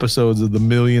 15 episodes of the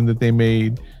million that they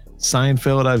made.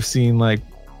 Seinfeld, I've seen like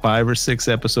 5 or 6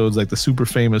 episodes, like the super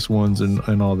famous ones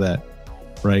and all that,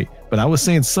 right? But I was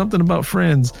saying something about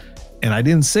Friends, and I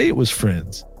didn't say it was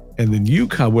Friends. And then you,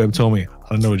 Cobweb, told me, I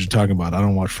don't know what you're talking about. I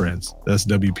don't watch Friends. That's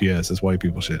WPS. That's white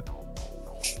people shit.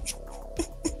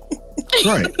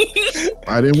 Right.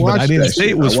 I didn't watch. I didn't say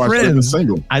it was Friends.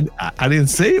 I didn't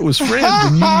say it was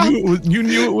Friends. And you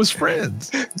knew it was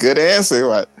Friends. Good answer.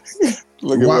 What?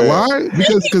 Why?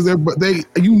 Because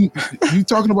you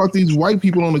talking about these white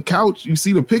people on the couch. You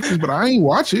see the pictures, but I ain't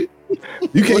watch it.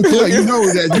 You can't tell. You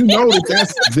know that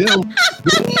that's them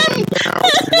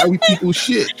doing white people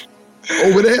shit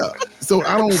over there. So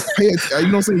I don't pay it. You know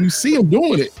what I'm saying? You see them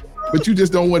doing it, but you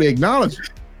just don't want to acknowledge it.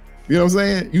 You know what I'm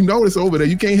saying? You notice over there,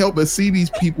 you can't help but see these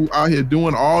people out here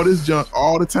doing all this junk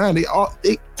all the time. They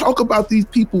talk about these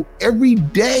people every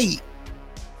day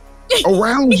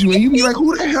around you, and you be like,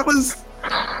 "Who the hell is?"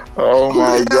 Oh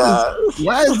my God!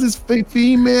 Why is this fake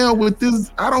female with this?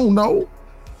 I don't know,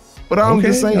 but I'm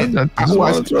just saying. I just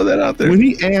want to throw that out there. When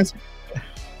he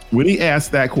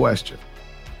asked that question,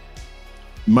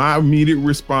 my immediate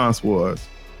response was,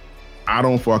 "I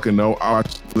don't fucking know. I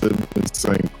live in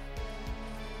Single."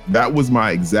 That was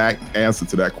my exact answer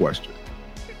to that question.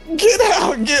 Get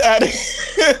out of here. I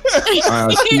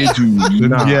kid you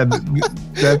not. Yeah,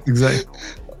 that's exactly.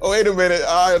 Wait a minute.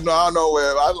 I don't know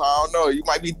where. I don't know. You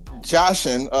might be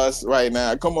joshing us right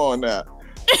now. Come on now.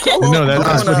 No,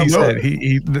 that's what he said.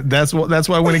 He that's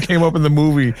why when it came up in the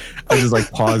movie, I just like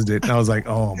paused it and I was like,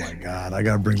 oh my God, I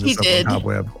gotta bring this up on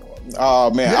Cobweb. Oh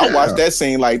man, I watched that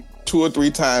scene like 2 or 3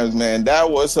 times, man.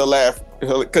 That was hilarious.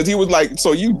 Because he was like,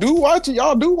 so you do watch it?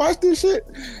 Y'all do watch this shit?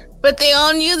 But they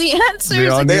all knew the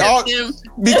answers. They all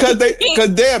because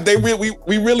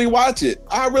we really watch it.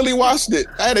 I really watched it.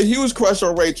 I had a huge crush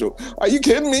on Rachel. Are you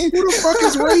kidding me? Who the fuck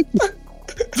is Rachel?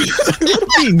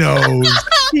 He knows.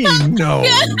 Who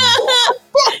the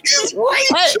fuck is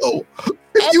Rachel?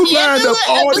 If you lined up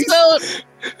all these.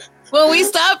 When we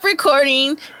stop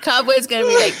recording, Cowboy's gonna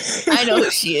be like, I know who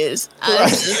she is.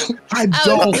 I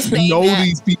don't know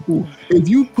these people. If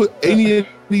you put any of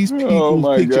these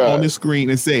people's picture on the screen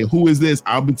and say, who is this?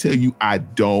 I will tell you, I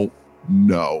don't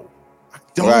know.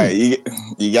 Right.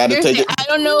 You got to take it. I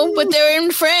don't know, but they're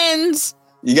in Friends.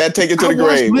 You got to take it to the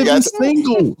grave. You got to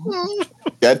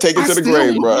take it to the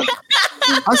grave, bro.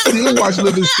 I still watch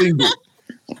Living Single.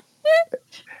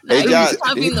 Hey, Josh,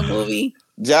 copying the movie.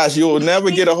 Josh, you will never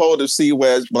get a hold of C.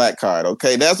 Ware's black card.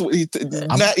 Okay, that's what he's firm.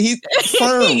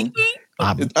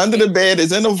 It's under the bed.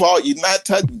 It's in the vault. You're not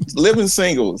touching Living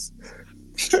Singles.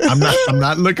 I'm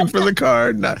not looking for the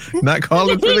card. Not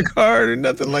calling for the card or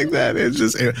nothing like that. It's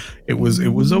just it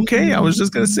was okay. I was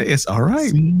just gonna say it's all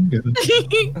right.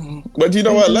 But you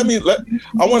know what?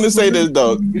 I want to say this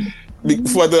though,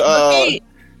 for the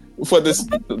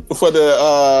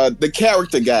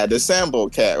character guy, the Sambo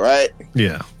cat, right?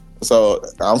 Yeah. So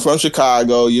I'm from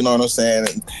Chicago, you know what I'm saying?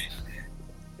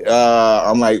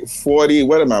 I'm like 40,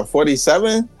 what am I,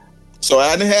 47? So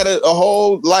I done had a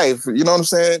whole life, you know what I'm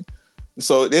saying?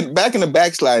 So back in the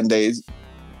backsliding days,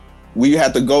 we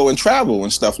had to go and travel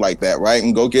and stuff like that, right?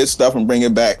 And go get stuff and bring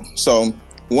it back. So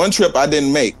one trip I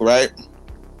didn't make, right?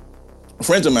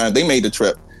 Friends of mine, they made the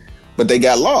trip, but they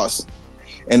got lost.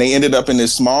 And they ended up in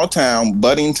this small town,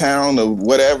 budding town of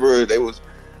whatever. They was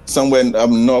somewhere up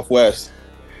in the Northwest.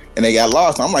 And they got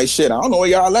lost. I'm like, shit, I don't know where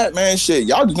y'all at, man. Shit,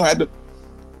 y'all just gonna have to.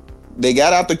 They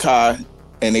got out the car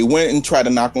and they went and tried to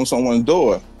knock on someone's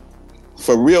door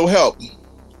for real help.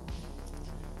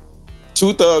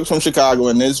 2 thugs from Chicago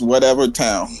in this whatever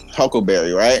town,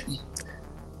 Huckleberry, right?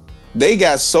 They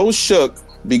got so shook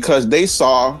because they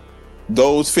saw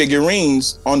those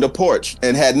figurines on the porch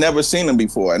and had never seen them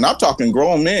before. And I'm talking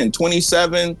grown men,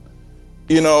 27,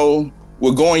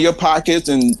 would go in your pockets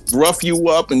and rough you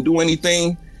up and do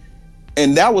anything.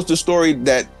 And that was the story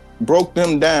that broke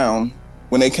them down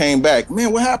when they came back.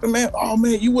 Man, what happened, man? Oh,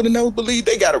 man, you would have never believed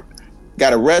they got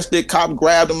arrested, cop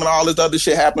grabbed them and all this other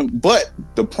shit happened. But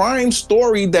the prime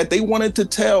story that they wanted to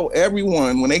tell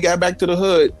everyone when they got back to the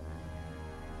hood,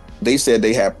 they said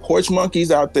they had porch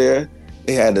monkeys out there.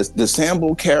 They had the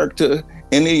Sambo character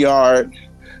in the yard,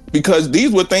 because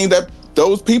these were things that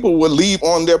those people would leave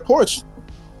on their porch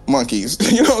monkeys.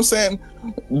 You know what I'm saying?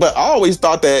 But I always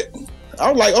thought that,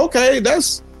 I was like, okay,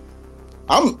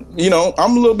 I'm a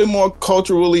little bit more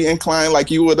culturally inclined. Like,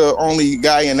 you were the only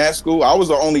guy in that school. I was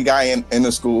the only guy in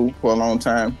the school for a long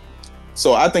time.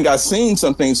 So I think I seen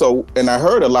some things. And I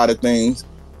heard a lot of things.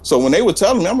 So when they were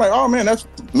telling me, I'm like, oh man, that's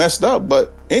messed up.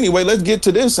 But anyway, let's get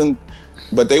to this.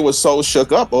 But they were so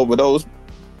shook up over those.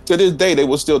 To this day, they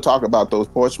will still talk about those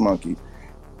porch monkeys.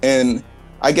 And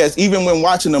I guess even when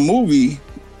watching the movie,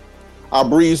 I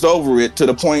breezed over it to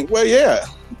the point where, yeah,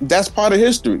 that's part of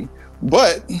history.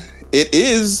 But it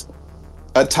is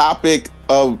a topic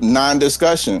of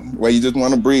non-discussion where you just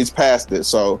want to breeze past it.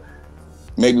 So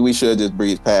maybe we should just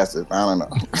breeze past it. I don't know.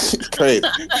 It's crazy.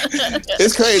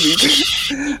 It's crazy.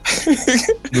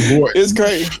 It's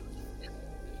crazy.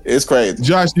 It's crazy.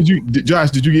 Josh, did you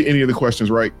get any of the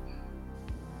questions right?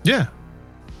 Yeah.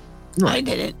 Right. I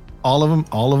didn't. All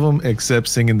of them except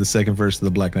singing the second verse of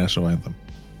the Black National Anthem.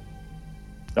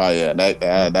 Oh yeah,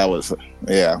 that was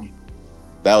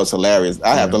hilarious.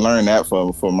 I have to learn that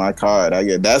for my card. I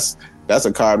guess that's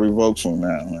a card revocation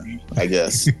now, I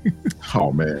guess.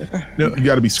 Oh man, you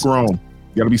got to be strong.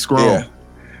 You got to be strong. Yeah.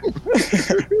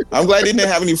 I'm glad they didn't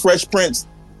have any Fresh Prince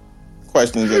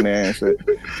questions in there and shit.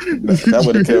 That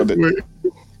would have killed it.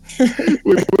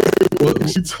 What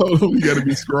she told him, you got to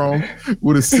be strong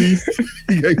with a C.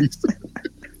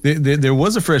 There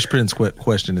was a Fresh Prince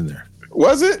question in there.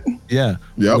 Was it? Yeah.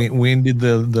 Yep. When did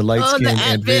the light skin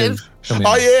and Viv come in?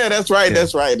 Oh yeah, that's right.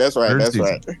 That's right.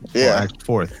 Yeah. Act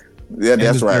 4th. Yeah,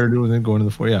 that's right. Third, and then going to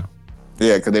the 4th. Yeah.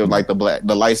 Yeah, because they was like the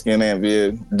light skin and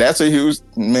Viv. That's a huge,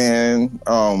 man.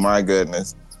 Oh my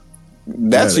goodness.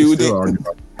 That's huge.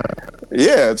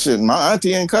 Yeah, shit. My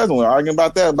auntie and cousin were arguing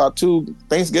about that about 2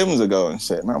 Thanksgivings ago and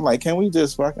shit. And I'm like, can we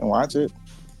just fucking watch it?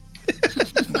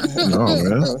 No,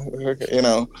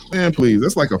 man. Man, please.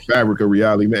 That's like a fabric of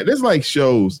reality, man. There's like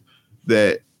shows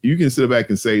that you can sit back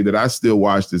and say that I still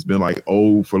watch that's been like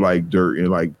old for like dirt in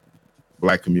like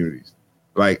Black communities.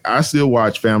 Like, I still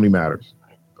watch Family Matters.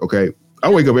 Okay. I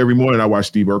wake up every morning, I watch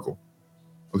Steve Urkel.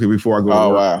 Okay, before I go to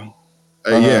work. Wow.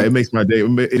 Yeah, it makes my day.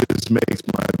 It just makes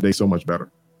my day so much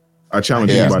better. I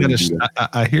challenge anybody to do that.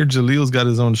 I hear Jaleel's got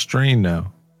his own strain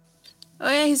now. Oh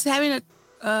yeah, he's having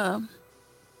a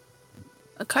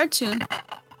cartoon.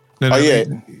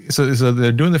 So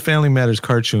they're doing the Family Matters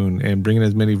cartoon and bringing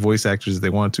as many voice actors as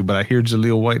they want to, but I hear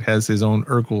Jaleel White has his own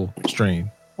Urkel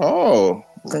strain. Oh,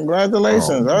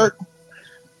 congratulations, Urk.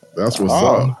 That's what's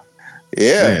up.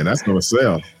 Yeah. Man, that's going to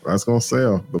sell. That's going to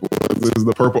sell. This is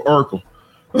the purple Urkel.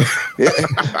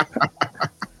 Yeah.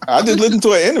 I just listened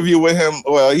to an interview with him.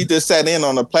 Well, he just sat in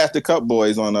on the Plastic Cup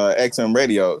Boys on XM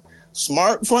Radio.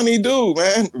 Smart, funny dude,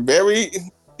 man.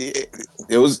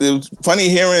 It was funny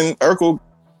hearing Urkel.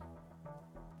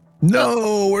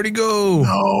 No, where'd he go?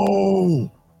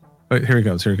 No. Wait, here he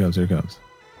comes. There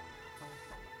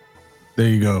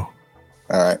you go.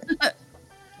 All right.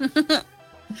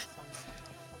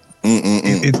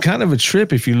 It's kind of a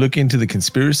trip if you look into the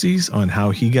conspiracies on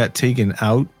how he got taken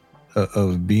out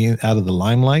of being out of the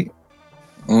limelight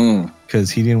because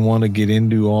he didn't want to get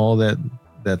into all that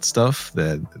stuff,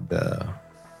 the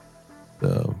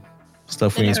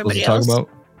stuff we ain't supposed to talk about.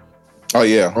 Oh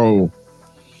yeah. Oh,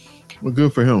 well,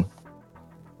 good for him.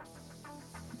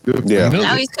 Good for him.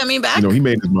 Now he's coming back. He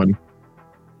made his money.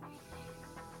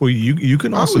 Well, you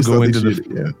can also go into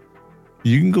the.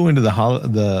 You can go into the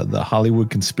Hollywood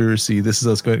conspiracy. This is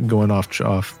us going off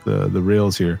the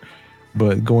rails here,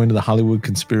 but go into the Hollywood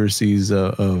conspiracies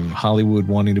of Hollywood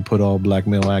wanting to put all Black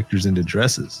male actors into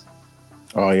dresses.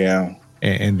 Oh yeah.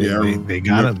 And they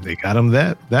got him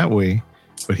that way,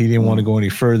 but he didn't want to go any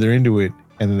further into it,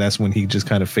 and then that's when he just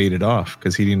kind of faded off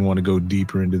because he didn't want to go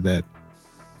deeper into that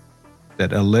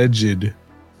alleged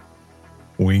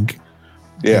wink,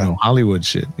 Hollywood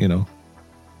shit,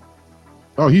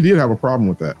 Oh, he did have a problem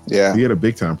with that. Yeah, he had a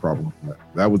big time problem with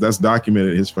that. That's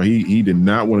documented. He did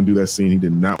not want to do that scene. He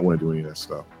did not want to do any of that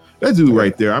stuff. That dude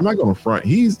right there, I'm not going to front.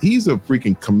 He's a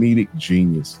freaking comedic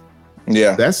genius.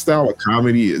 Yeah, that style of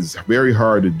comedy is very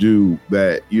hard to do.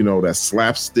 That that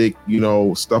slapstick,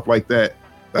 stuff like that.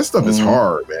 That stuff is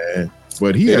hard, man.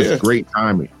 But he has great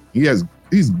timing. He's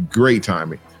great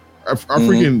timing. I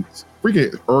freaking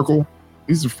Urkel.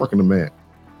 He's fucking the man.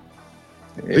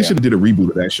 Yeah. They should have did a reboot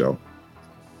of that show.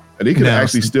 And they could have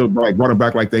actually still brought him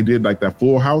back like they did like that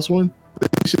Full House one. They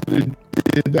should have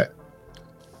did that.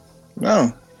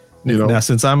 No. Now,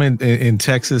 since I'm in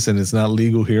Texas and it's not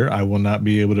legal here, I will not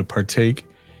be able to partake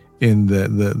in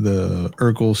the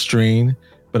Urkel strain.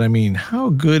 But I mean, how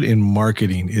good in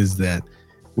marketing is that?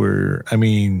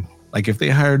 Like if they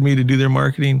hired me to do their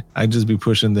marketing, I'd just be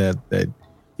pushing that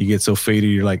you get so faded.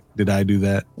 You're like, did I do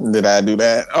that? Did I do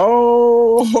that?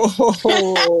 Oh,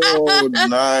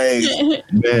 nice.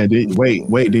 Man,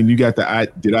 wait. Then you got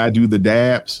did I do the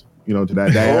dabs? Did I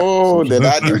dab? Oh, did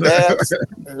I do dabs?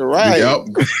 Right. Yep.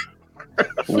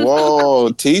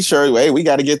 Whoa, t-shirt. Hey, we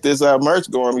got to get this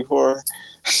merch going before.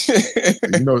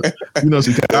 some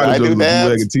college will do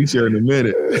like a t-shirt in a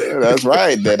minute. That's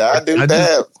right. Did I do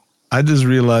that? I just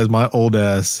realized my old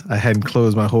ass. I hadn't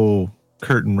closed my whole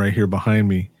curtain right here behind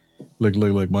me. Look,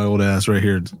 my old ass right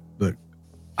here. Look,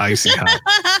 icy hot.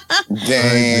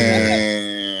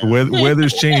 Damn.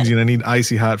 Weather's changing. I need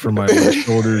icy hot for my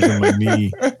shoulders and my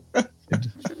knee.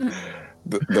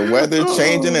 The weather's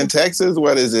changing in Texas.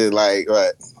 What is it like?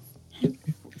 What?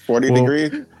 40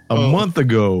 degrees? A month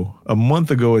ago,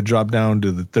 it dropped down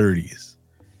to the 30s.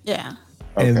 Yeah.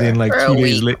 And then like 2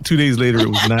 days later, it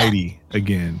was 90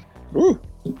 again. Ooh.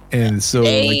 And so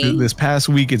like this past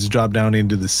week, it's dropped down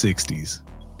into the 60s.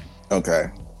 Okay.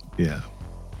 Yeah.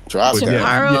 Drop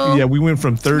tomorrow. Yeah, we went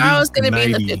from 30 tomorrow's to 90.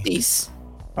 Gonna be in the 50s.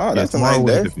 Oh, that's a nice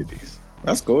day. The 50s.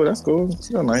 That's cool. It's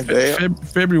a nice day.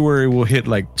 February will hit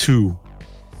like 2.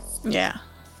 Yeah.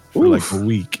 For like a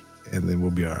week, and then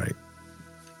we'll be all right.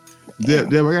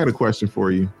 Deb, I got a question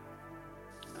for you.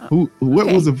 What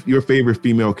was your favorite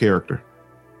female character?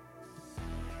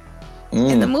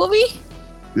 In the movie?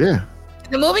 Yeah.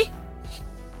 In the movie?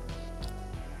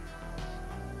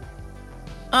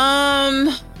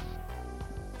 I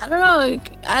don't know.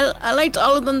 I liked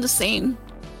all of them the same.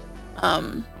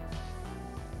 I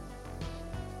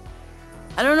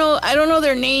don't know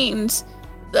their names.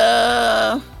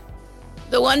 The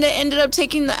one that ended up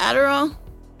taking the Adderall.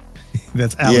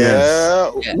 That's Allison.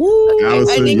 Yeah. I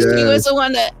think she was the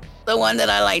one that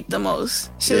I liked the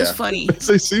most. She was funny.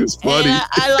 She was funny.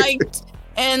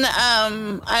 And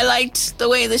I liked the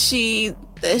way that she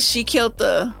killed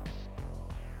the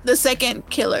second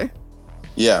killer.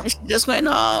 Yeah. She just went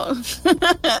off.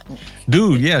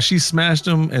 Dude, yeah, she smashed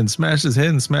him and smashed his head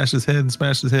and smashed his head and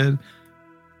smashed his head.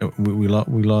 We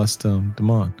lost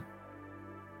DeMond.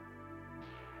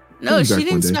 No, she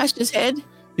didn't smash his head.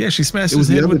 Yeah, she smashed his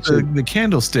head with the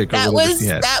candlestick. That's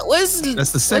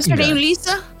the second. What's her name,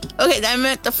 Lisa? Okay, I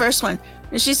meant the first one.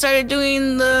 And she started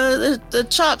doing the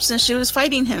chops, and she was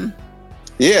fighting him.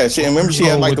 Yeah, she had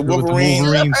like the Wolverine.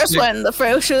 The first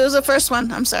one. She was the first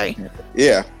one. I'm sorry.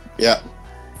 Yeah.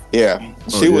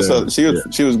 She was good.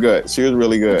 She was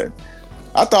really good.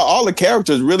 I thought all the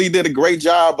characters really did a great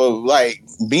job of like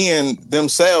being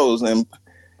themselves and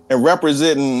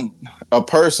representing a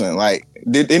person. Like,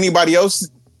 did anybody else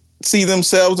see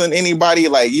themselves in anybody?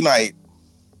 Like, like.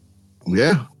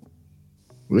 Yeah.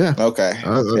 Okay.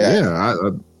 I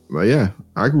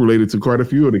can relate it to quite a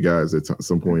few of the guys at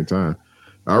some point in time.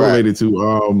 I related to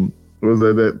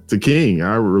to King.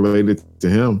 I related to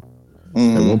him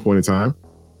at one point in time.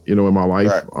 In my life.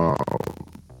 Right.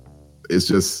 It's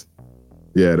just,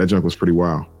 that junk was pretty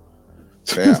wild.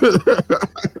 Yeah.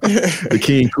 The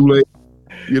King Kool-Aid.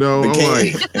 I'm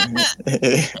like,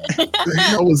 the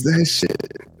hell was that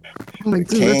shit? I'm like,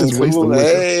 dude, that's just wasting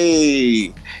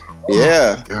liquor.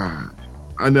 Yeah. Oh, God.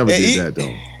 I never did that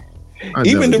though.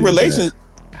 Even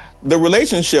the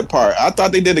relationship part, I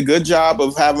thought they did a good job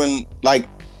of having like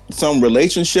some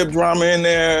relationship drama in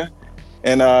there.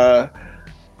 And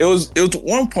it was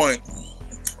one point,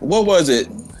 what was it?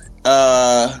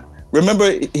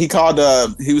 Remember he called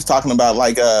he was talking about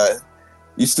like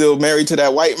you still married to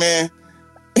that white man?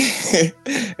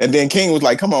 And then King was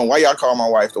like, come on, why y'all call my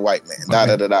wife the white man?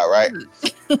 Right?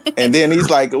 And then he's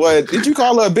like, what, did you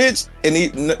call her a bitch? And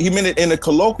he meant it in a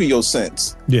colloquial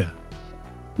sense. Yeah.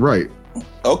 Right.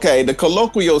 Okay, the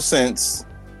colloquial sense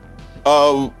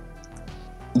of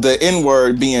the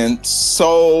N-word being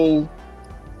so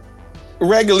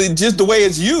regularly, just the way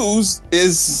it's used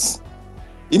is,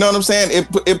 you know what I'm saying?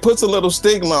 It puts a little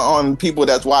stigma on people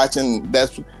that's watching,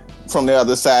 that's from the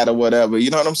other side or whatever, you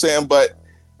know what I'm saying? But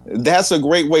that's a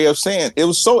great way of saying it. It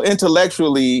was so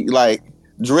intellectually like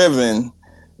driven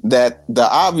that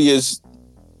the obvious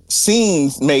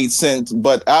scenes made sense,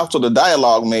 but also the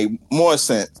dialogue made more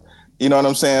sense. You know what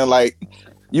I'm saying? Like,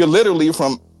 you're literally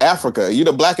from Africa. You're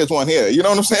the blackest one here. You know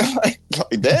what I'm saying? Like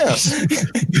damn.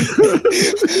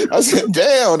 I said,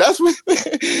 damn, that's what.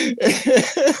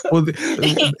 Well,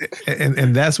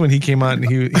 and that's when he came out and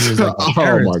he was like,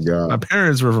 oh my God. My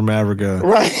parents were from Africa.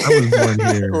 Right. I was born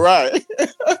here. Right.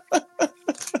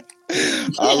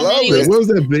 I love it. What was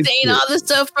that big saying shit? all the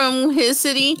stuff from his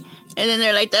city, and then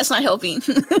they're like, "That's not helping."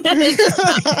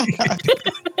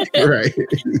 Right.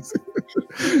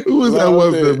 Who was that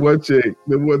one? The one chick,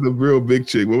 the real big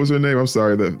chick. What was her name? I'm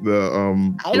sorry. The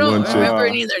I don't remember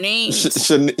any of their names.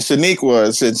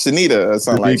 Shaniqua, Shanita, or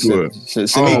something like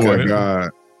that. Oh my God.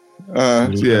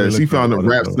 Yeah, she found the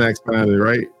rap snacks finally,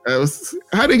 right?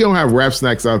 How they gonna have rap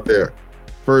snacks out there?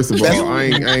 First of all, I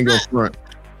ain't gonna front.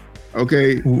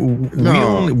 Okay,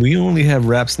 we only have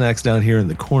rap snacks down here in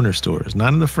the corner stores,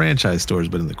 not in the franchise stores,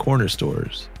 but in the corner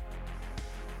stores.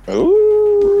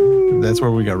 Ooh, that's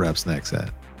where we got rap snacks at.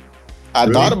 I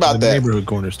thought about that. Neighborhood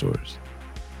corner stores.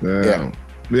 Yeah.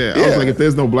 I was like, if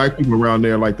there's no black people around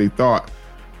there, like they thought,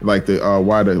 like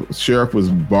why the sheriff was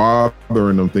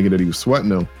bothering them, thinking that he was sweating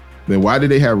them, then why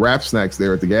did they have rap snacks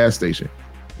there at the gas station?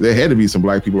 There had to be some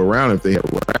black people around if they had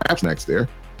rap snacks there.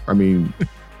 I mean,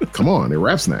 come on, they're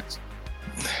rap snacks.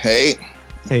 Hey,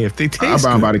 if they taste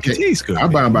good, by the case. Taste good. I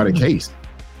buy them by the case.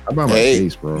 I buy them by the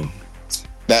case, bro.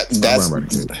 That's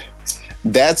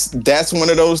one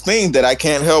of those things that I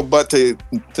can't help but to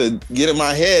get in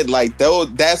my head. Like,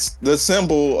 that's the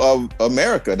symbol of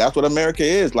America. That's what America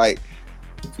is. Like,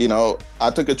 you know,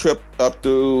 I took a trip up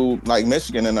to like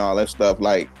Michigan and all that stuff.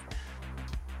 Like,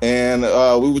 and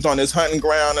we was on this hunting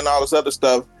ground and all this other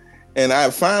stuff. And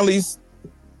I've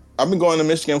been going to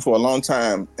Michigan for a long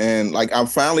time, and like I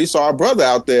finally saw a brother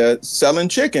out there selling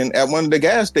chicken at one of the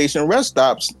gas station rest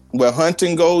stops where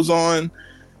hunting goes on.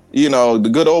 You know, the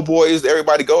good old boys,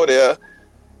 everybody go there.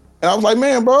 And I was like,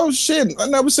 man, bro, shit, I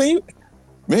never seen you.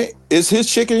 Man, it's his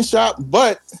chicken shop,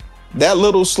 but that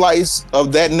little slice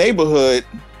of that neighborhood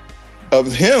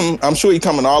of him, I'm sure he's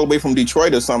coming all the way from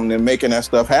Detroit or something and making that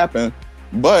stuff happen.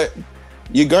 But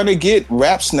you're gonna get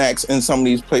rap snacks in some of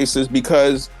these places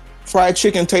because fried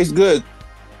chicken tastes good.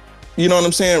 You know what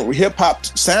I'm saying? Hip hop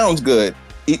sounds good.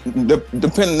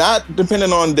 Depending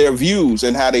on their views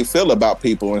and how they feel about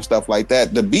people and stuff like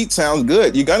that. The beat sounds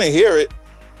good. You're gonna hear it,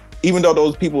 even though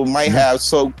those people might have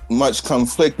so much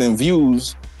conflicting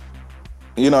views.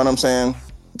 You know what I'm saying?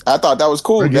 I thought that was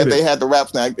cool that they had the rap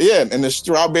snack. Yeah, and the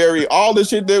strawberry, all the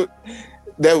shit that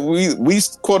we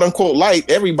quote unquote like,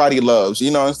 everybody loves.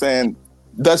 You know what I'm saying?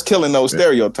 That's killing those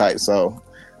stereotypes. So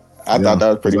I thought that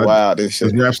was pretty wild. And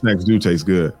shit. Rap snacks do taste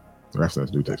good. Rap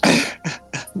snacks do taste good.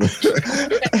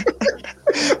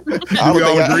 We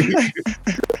all agree.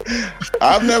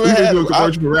 I've never had a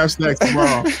commercial for rap snacks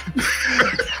tomorrow.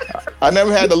 I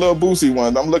never had the little Boosie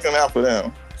ones. I'm looking out for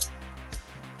them.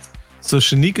 So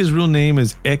Shanika's real name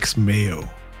is X Mayo.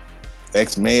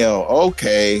 X Mayo.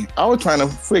 Okay. I was trying to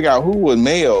figure out who was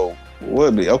Mayo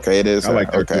would be. Okay, it is. I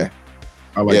like her. Okay.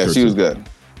 I like her. She was good.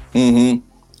 Mm-hmm.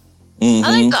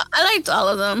 I liked all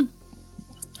of them.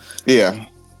 Yeah.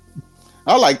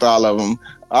 I liked all of them.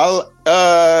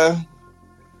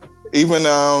 Even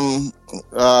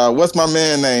what's my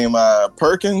man name?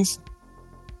 Perkins.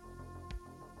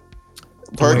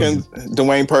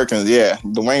 Dwayne Perkins. Yeah,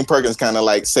 Dwayne Perkins kind of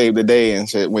like saved the day and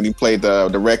shit when he played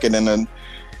the record, and then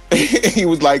he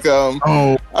was like,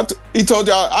 he told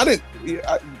y'all I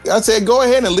said go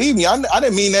ahead and leave me. I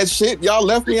didn't mean that shit. Y'all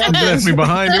left me out. Left me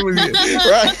behind. It was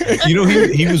right. You know,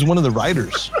 he was one of the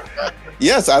writers.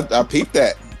 Yes, I peeped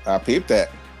that.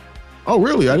 Oh,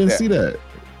 really? I didn't see that.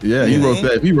 Yeah, he wrote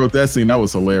that. He wrote that scene. That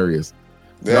was hilarious.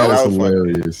 Yeah, that was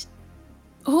hilarious.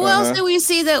 Who else did we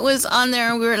see that was on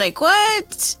there and we were like,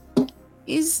 what? I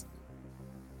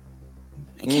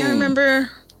can't remember.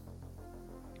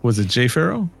 Was it Jay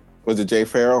Farrow? At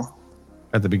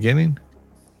the beginning?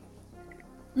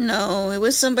 No, it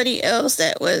was somebody else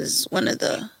that was one of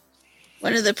the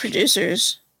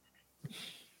producers.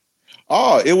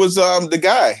 Oh, it was the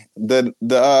guy, the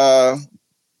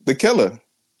the killer.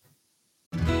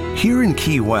 Here in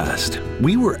Key West,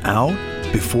 we were out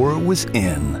before it was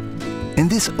in. In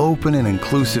this open and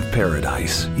inclusive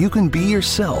paradise, you can be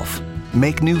yourself,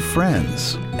 make new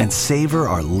friends, and savor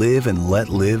our live and let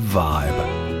live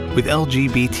vibe. With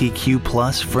LGBTQ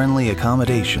plus friendly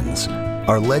accommodations,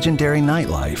 our legendary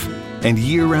nightlife, and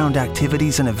year-round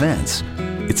activities and events,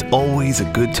 it's always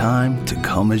a good time to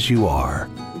come as you are.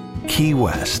 Key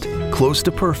West, close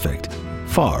to perfect,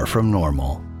 far from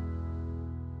normal.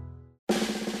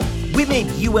 We made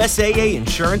USAA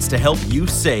Insurance to help you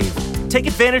save. Take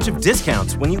advantage of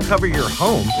discounts when you cover your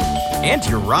home and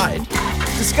your ride.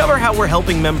 Discover how we're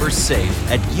helping members save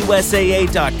at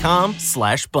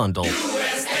USAA.com/bundle.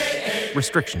 USAA.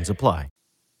 Restrictions apply.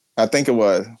 I think it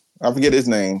was. I forget his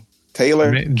name.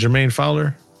 Taylor? Jermaine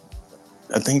Fowler?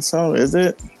 I think so. Is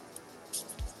it?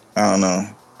 I don't know.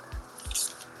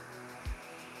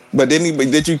 But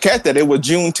did you catch that? It was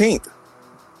Juneteenth.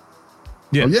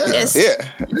 Yeah. Oh, yeah. Yes. Yeah.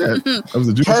 That was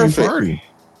a Juneteenth party.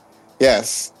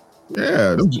 Yes.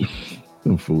 Yeah.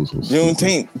 Them fools was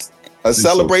Juneteenth. A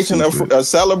celebration of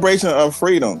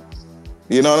freedom.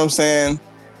 You know what I'm saying?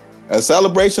 A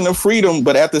celebration of freedom,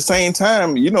 but at the same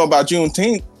time, you know about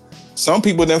Juneteenth, some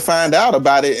people didn't find out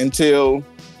about it until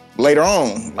later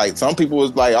on. Like some people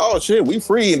was like, "Oh shit, we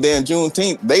free," and then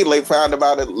Juneteenth, they found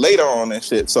about it later on and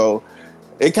shit. So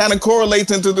it kind of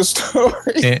correlates into the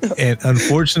story. And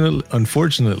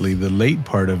unfortunately, the late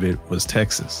part of it was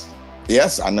Texas.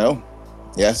 Yes, I know.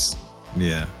 Yes.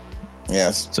 Yeah.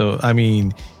 Yes. So I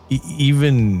mean, we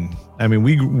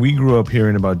grew up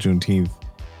hearing about Juneteenth,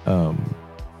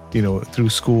 through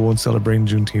school and celebrating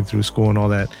Juneteenth through school and all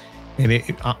that. And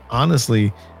it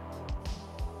honestly,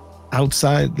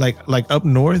 outside, like up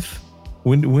north,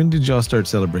 when did y'all start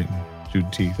celebrating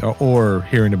Juneteenth or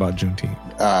hearing about Juneteenth?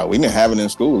 We didn't have it in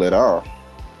school at all.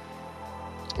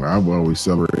 I've always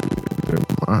celebrated it in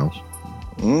my house.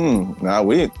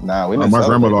 We didn't. My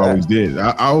grandmother always did.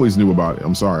 I always knew about it.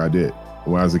 I'm sorry, I did.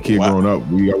 When I was a kid growing up,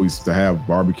 we always used to have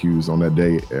barbecues on that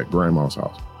day at grandma's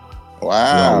house.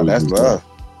 Wow, that's love.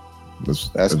 That's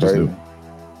crazy.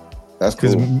 That's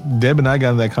cool. Because Deb and I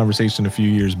got in that conversation a few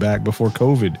years back before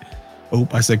COVID. Oh,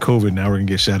 I said COVID. Now we're gonna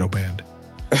get shadow banned.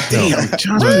 Damn,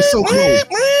 Johnson is so close.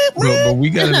 But we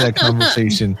got in that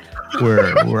conversation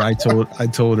where I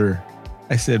told her,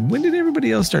 I said, when did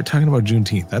everybody else start talking about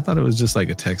Juneteenth? I thought it was just like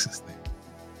a Texas thing.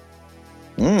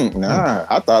 Nah,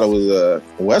 I thought it was a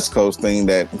West Coast thing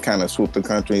that kind of swooped the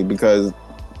country because,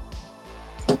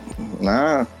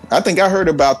 I think I heard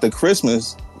about the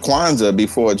Christmas Kwanzaa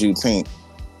before Juneteenth,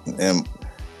 and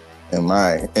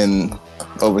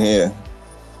over here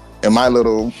in my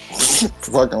little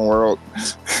fucking world.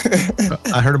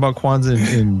 I heard about Kwanzaa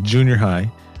in junior high.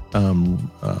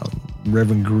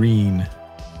 Reverend Green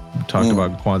talked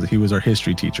about Kwanzaa. He was our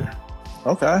history teacher.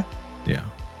 Okay. Yeah.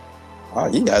 Oh,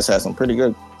 you guys had some pretty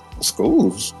good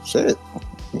schools. Shit.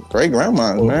 Great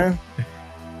grandmas, man.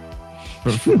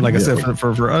 Like I said,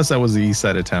 for us, that was the east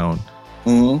side of town.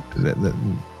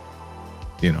 Mm-hmm.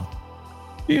 You know.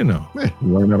 Hey,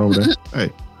 learn that over there. Hey.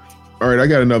 All right, I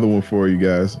got another one for you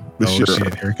guys. Shit,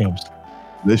 here it comes.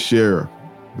 The sheriff.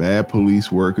 Bad police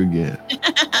work again.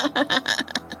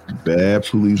 Bad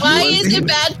police Why work. is it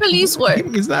bad police work?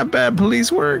 It's not bad police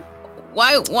work.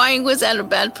 Why was that a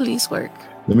bad police work?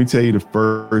 Let me tell you the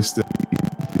first thing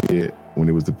he did when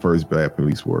it was the first bad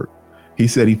police work. He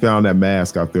said he found that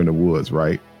mask out there in the woods,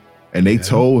 right? And they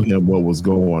told him what was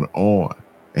going on.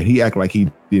 And he acted like he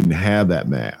didn't have that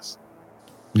mask.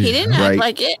 He didn't act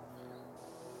like it.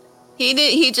 He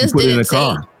did. He just put it in didn't the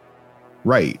car.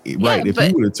 Right. If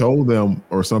he would have told them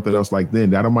or something else like then,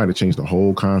 that might have changed the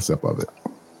whole concept of it.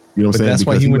 You know what I'm saying? That's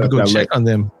why he went to go check on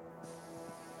them.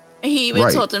 He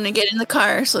even told them to get in the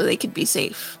car so they could be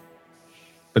safe.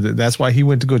 But that's why he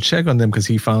went to go check on them, because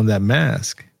he found that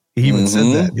mask. He even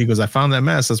said that. He goes, I found that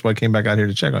mask. That's why I came back out here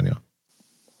to check on you.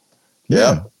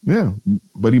 Yeah.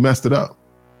 But he messed it up.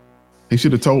 He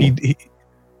should have told him.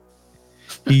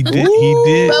 He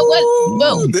did.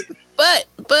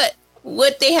 But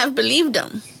would they have believed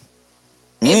him?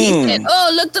 If he said,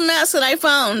 "Oh, look, the mask that I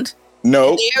found."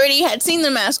 No. They already had seen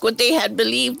the mask. Would they had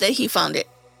believed that he found it?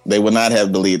 They would not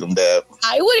have believed him, Deb.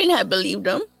 I wouldn't have believed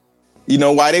him. You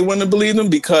know why they wouldn't have believed him?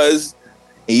 Because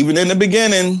even in the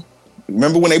beginning,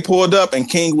 remember when they pulled up and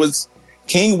King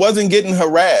wasn't getting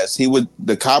harassed.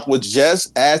 The cop was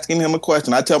just asking him a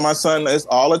question. I tell my son this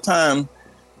all the time,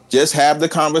 just have the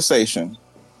conversation.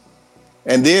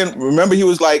 And then remember he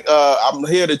was like, I'm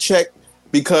here to check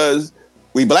because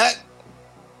we black.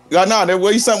 No,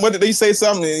 what did they say?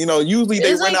 Something, usually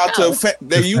they rent out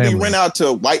rent out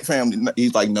to white family.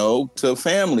 He's like, no, to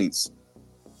families,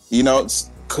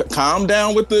 calm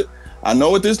down with the. I know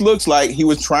what this looks like. He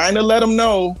was trying to let him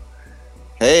know,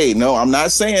 hey, no, I'm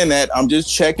not saying that. I'm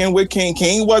just checking with King.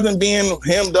 King wasn't being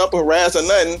hemmed up, harassed, or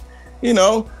nothing, you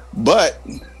know. But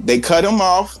they cut him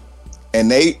off,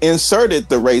 and they inserted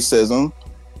the racism.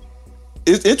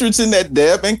 It's interesting that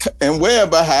Deb and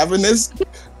Webb are having this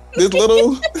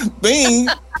little thing,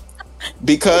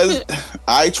 because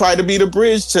I try to be the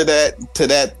bridge to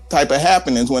that type of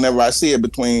happenings whenever I see it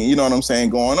between, you know what I'm saying,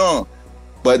 going on.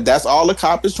 But that's all the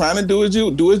cop is trying to do, is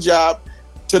do his job,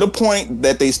 to the point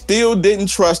that they still didn't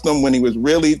trust him when he was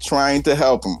really trying to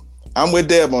help him. I'm with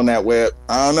Deb on that, Webb.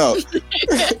 I don't know.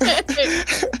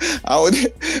 I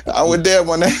would Deb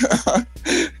on that.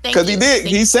 Because he did.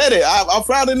 He said it. I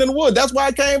found it in the woods. That's why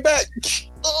I came back.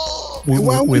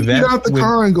 Why would he get out the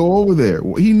car and go over there?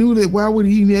 He knew that. Why would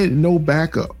he had no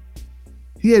backup?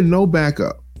 He had no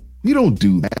backup. You don't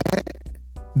do that.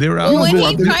 They're out. When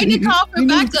he tried to call for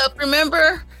backup,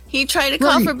 remember? He tried to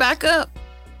call for backup.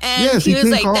 And he was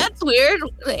like, that's weird.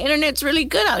 The internet's really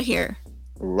good out here.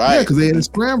 Right. Yeah, because they had a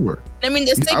scrambler. I mean,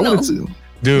 the signal.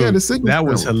 Dude, that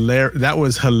was hilarious. That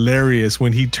was hilarious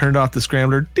when he turned off the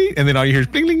scrambler, and then all you hear is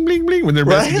bling, bling, bling, bling when their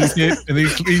messages hit, and then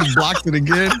he blocked it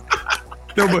again.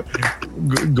 No, but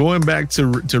going back to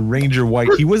Ranger White,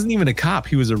 he wasn't even a cop.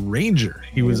 He was a ranger.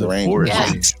 He was a forest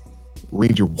ranger.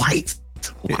 Ranger White.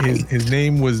 His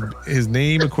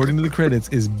name, according to the credits,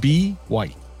 is B.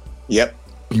 White. Yep.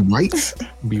 B. White.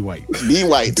 B. White. B.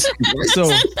 White.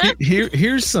 So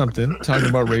here's something, talking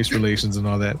about race relations and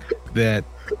all that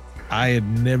I had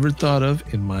never thought of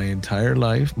in my entire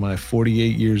life, my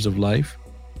 48 years of life,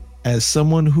 as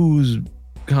someone who's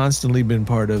constantly been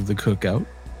part of the cookout.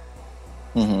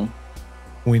 Mm-hmm.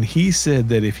 When he said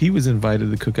that if he was invited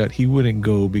to the cookout, he wouldn't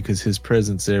go because his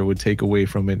presence there would take away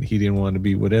from it and he didn't want to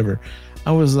be whatever.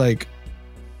 I was like,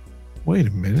 wait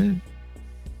a minute.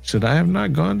 Should I have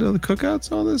not gone to the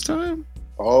cookouts all this time?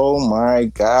 Oh my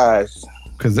gosh.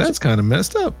 Because that's kind of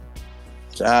messed up.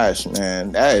 Josh,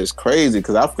 man, that is crazy,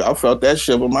 because I felt that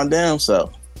shiver my damn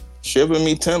self. Shiver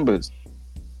me timbers.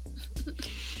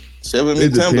 Shiver me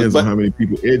timbers. It depends on how many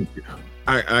people.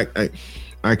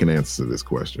 I can answer this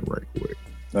question right quick.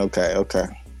 Okay.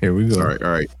 Here we go. All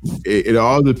right. It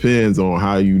all depends on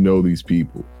how you know these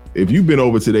people. If you've been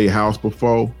over to their house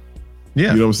before, you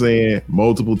know what I'm saying,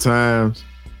 multiple times,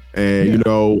 and you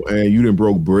know, and you done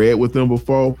broke bread with them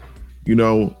before, you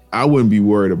know, I wouldn't be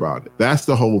worried about it. That's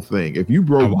the whole thing. If you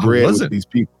broke bread with these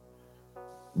people,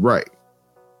 right?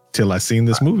 Till I seen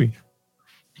this movie.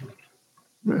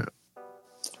 Yeah.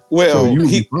 Well, so you would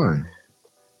be fine.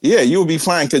 Yeah, you would be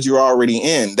fine because you're already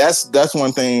in. That's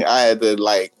one thing I had to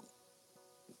like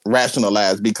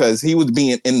rationalize, because he was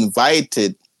being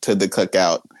invited to the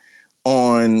cookout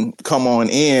on come on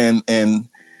in,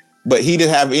 but he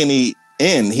didn't have any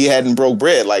end. He hadn't broke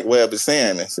bread, like Webb is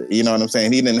saying. You know what I'm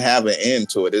saying? He didn't have an end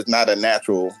to it. It's not a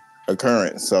natural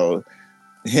occurrence. So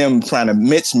him trying to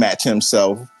mismatch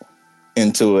himself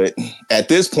into it at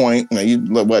this point, you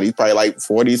know, he's probably like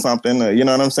 40 something, you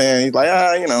know what I'm saying? He's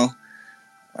like, you know,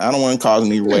 I don't want to cause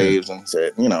any waves, and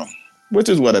said, you know, which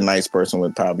is what a nice person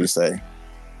would probably say.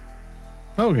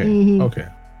 Okay. Mm-hmm. Okay.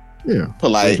 Yeah.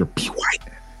 Polite.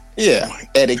 Yeah.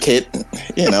 Etiquette,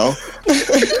 you know.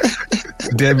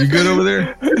 Deb, you good over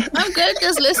there? I'm good,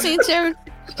 just listening to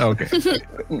everything. Okay.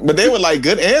 But they were like,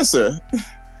 good answer.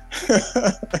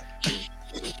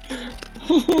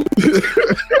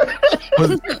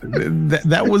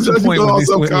 That was the point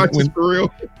when for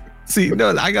real. See,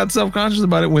 no, I got self-conscious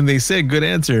about it when they said good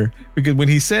answer, because when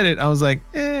he said it, I was like,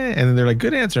 and then they're like,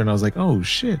 good answer. And I was like, oh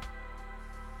shit.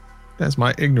 That's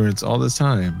my ignorance all this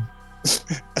time.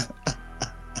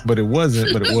 But it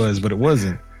wasn't, but it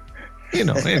wasn't. You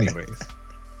know, anyways.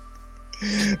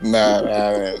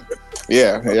 Nah,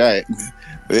 yeah, right.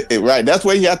 Right. That's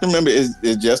what you have to remember, is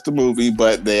just a movie,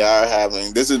 but they are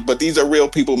having but these are real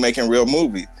people making real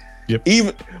movies. Yep.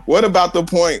 Even what about the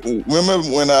point? Remember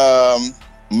when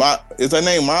is her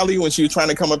name Molly, when she was trying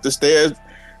to come up the stairs?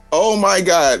 Oh my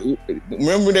God!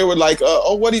 Remember they were like,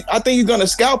 I think he's gonna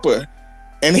scalp her,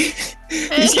 and he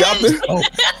scalped her. Oh,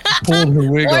 pulled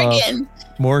her wig off.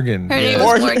 Morgan. Her name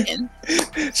was Morgan.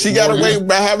 She got away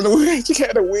by having a wig. She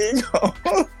had a wig on.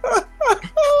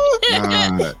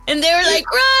 And they were like,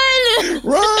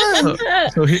 run!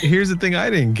 So here's the thing I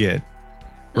didn't get,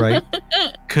 right?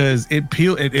 Because it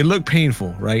peeled. It looked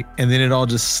painful, right? And then it all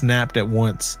just snapped at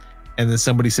once. And then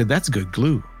somebody said, that's good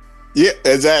glue. Yeah,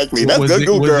 exactly. That's good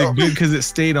glue, girl. Was it good because it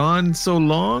stayed on so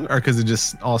long, or because it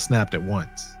just all snapped at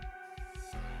once?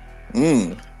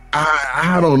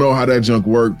 I don't know how that junk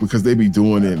worked, because they be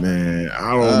doing it, man.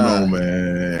 I don't know,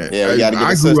 man. Yeah, we got to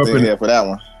get a sister in here for that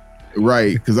one.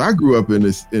 Right, because I grew up in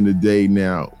the day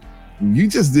now. You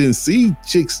just didn't see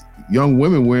young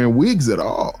women wearing wigs at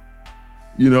all.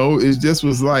 You know, it just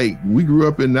was like we grew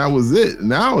up and that was it.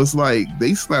 Now it's like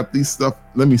they slap these stuff.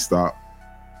 Let me stop.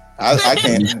 I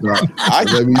can't.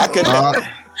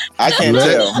 I can't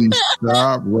tell.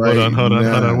 Stop right hold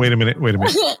on. Wait a minute.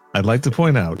 I'd like to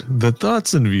point out the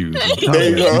thoughts and views of do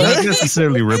not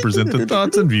necessarily represent the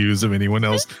thoughts and views of anyone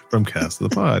else from Cast the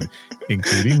Pod,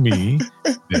 including me,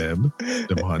 Deb,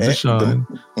 DeMond DUshawn.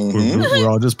 We're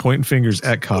all just pointing fingers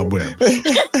at Cobweb.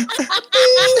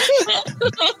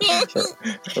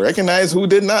 Recognize who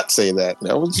did not say that.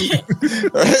 That was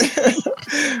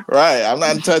right. I'm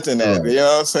not touching that. Right. You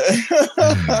know what I'm saying?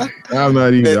 I'm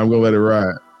not either. I'm gonna let it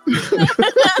ride.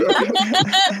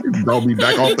 Don't be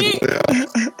back off the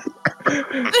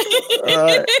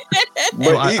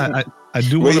I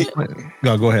do want to.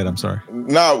 No, go ahead. I'm sorry.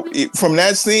 No, from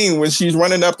that scene when she's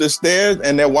running up the stairs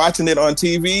and they're watching it on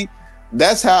TV,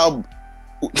 that's how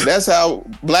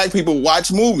Black people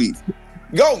watch movies.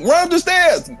 Go run up the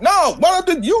stairs. No,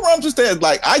 you run up the stairs.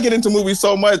 Like I get into movies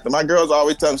so much that my girls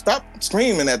always tell me, stop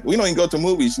screaming at. We don't even go to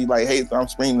movies. She's like, hey, I'm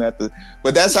screaming at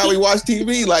but that's how we watch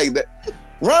TV. Like that.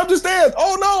 Run up the stairs.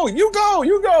 Oh no, you go.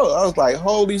 I was like,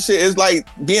 holy shit. It's like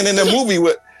being in a movie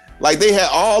with, like they had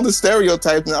all the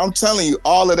stereotypes. And I'm telling you,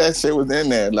 all of that shit was in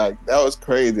there. Like that was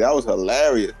crazy. That was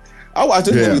hilarious. I watched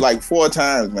this movie like 4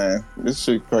 times, man. This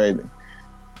shit crazy.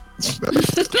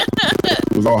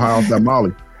 It was all high off that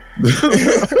Molly. on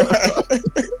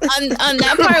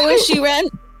that part when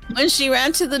she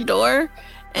ran to the door,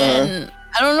 and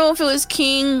I don't know if it was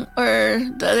King or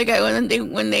the other guy when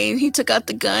he took out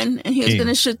the gun and he was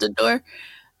gonna shoot the door.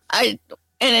 And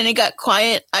then it got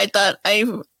quiet. I thought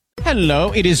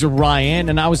Hello, it is Ryan,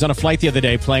 and I was on a flight the other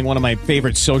day playing one of my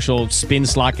favorite social spin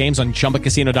slot games on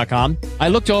ChumbaCasino.com. I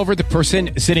looked over at the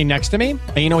person sitting next to me,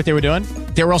 and you know what they were doing?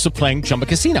 They were also playing Chumba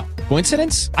Casino.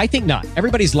 Coincidence? I think not.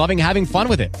 Everybody's loving having fun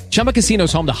with it. Chumba Casino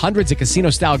is home to hundreds of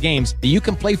casino-style games that you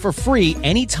can play for free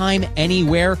anytime,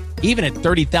 anywhere, even at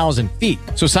 30,000 feet.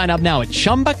 So sign up now at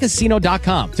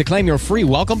ChumbaCasino.com to claim your free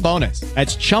welcome bonus.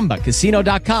 That's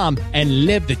ChumbaCasino.com and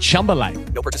live the Chumba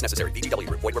life. No purchase necessary. VGW.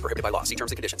 Void where prohibited by law. See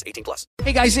terms and conditions. 18+.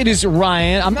 Hey guys, it is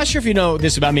Ryan. I'm not sure if you know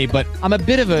this about me, but I'm a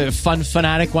bit of a fun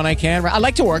fanatic when I can. I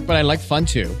like to work, but I like fun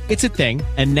too. It's a thing.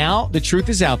 And now the truth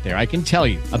is out there. I can tell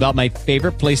you about my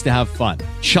favorite place to have fun.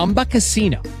 Chumba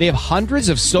Casino. They have hundreds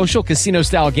of social casino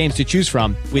style games to choose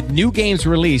from with new games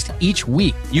released each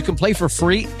week. You can play for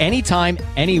free anytime,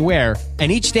 anywhere,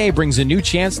 and each day brings a new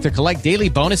chance to collect daily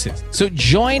bonuses. So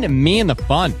join me in the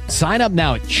fun. Sign up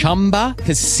now at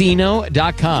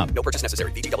ChumbaCasino.com. No purchase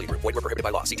necessary. VGW. Void where prohibited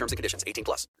by law. See terms and conditions.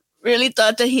 18+. really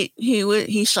thought that he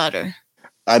shot her.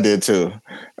 I did too.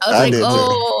 I was like,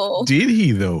 oh. Did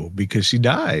he though? Because she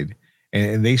died.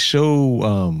 And they show,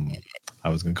 I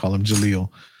was going to call him Jaleel.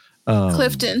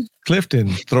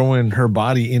 Clifton throwing her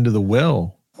body into the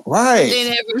well. Right. They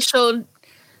never showed.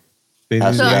 They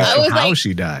didn't show how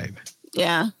she died.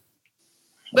 Yeah.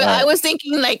 But I was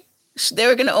thinking like they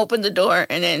were going to open the door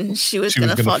and then she was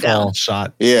going to fall down.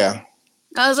 Shot. Yeah.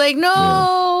 I was like,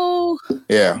 no.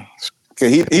 Yeah. Cause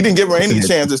he didn't give her any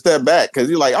chance to step back because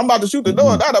he's like, I'm about to shoot the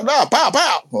door. Pow,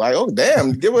 pow. Like, oh,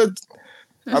 damn. Give her.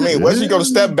 I mean, was she going to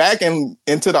step back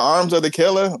into the arms of the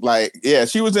killer? Like, yeah,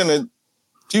 she was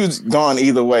gone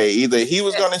either way. Either he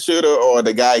was going to shoot her or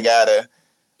the guy got her.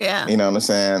 Yeah. You know what I'm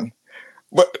saying?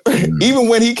 But even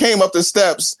when he came up the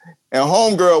steps and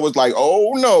homegirl was like,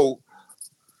 oh, no,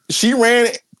 she ran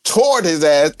toward his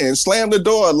ass and slammed the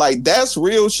door. Like, that's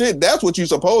real shit. That's what you're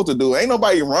supposed to do. Ain't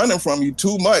nobody running from you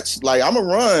too much. Like, I'm going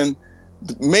to run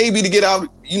maybe to get out,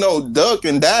 duck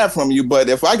and die from you. But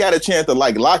if I got a chance to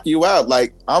like lock you out,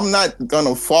 like I'm not going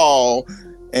to fall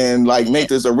and like make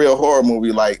this a real horror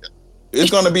movie. Like it's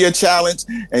going to be a challenge.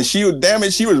 And she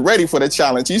was ready for the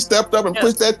challenge. She stepped up and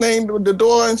pushed that thing to the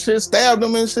door and shit, stabbed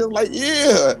him and shit. Like,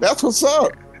 yeah, that's what's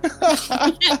up.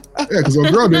 Yeah, because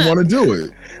her girl didn't want to do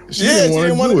it. She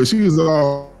didn't want to do it. She was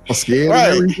all scared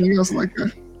and everything else like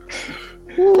that.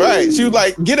 Right. She was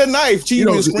like, get a knife. She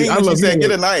even screamed when she said,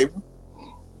 get a knife.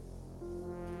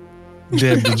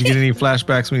 Deb, did you get any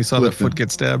flashbacks when you saw that foot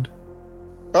get stabbed?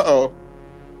 Uh-oh.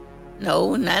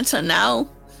 No, not till now.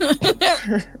 Well,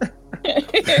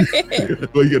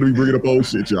 you gotta be bringing up old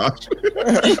shit, Josh.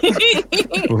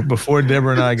 Before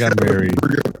Deborah and I got married.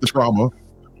 Bring up the trauma.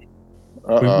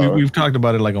 We've talked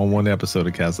about it like on one episode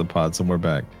of Cast the Pod somewhere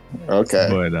back. Okay.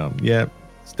 But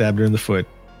stabbed her in the foot.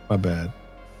 My bad.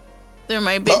 Through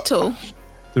my big toe.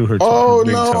 Through her toe. Oh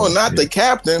no, not the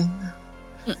captain.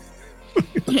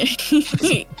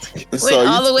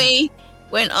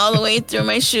 Went all the way through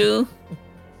my shoe.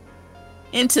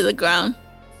 into the ground.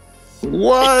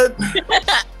 What?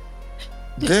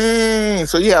 Dang.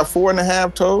 So you have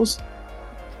 4.5 toes?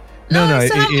 No,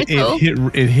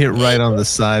 it hit right on the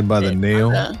side by the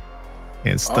nail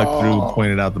and stuck through,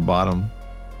 pointed out the bottom.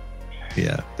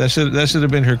 Yeah, that should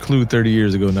have been her clue 30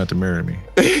 years ago not to marry me.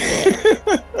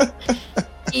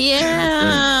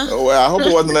 Yeah. Well, I hope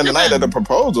it wasn't on the night of the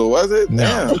proposal, was it?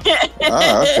 No.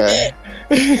 Oh, okay.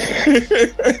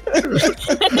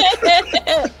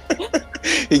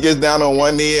 He gets down on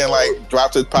one knee and like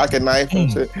drops his pocket knife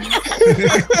and shit.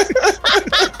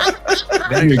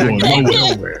 Now you're going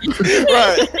nowhere.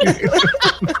 Right.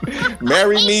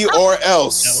 Marry me or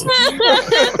else.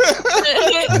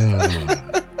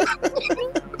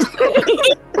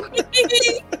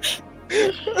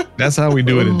 That's how we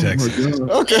do it in Texas.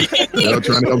 Okay. Trying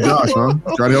to help Josh, huh?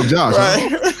 Trying to help Josh,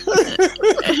 Right.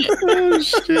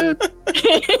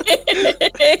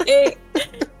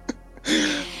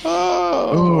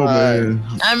 huh? Oh, man.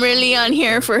 I'm really on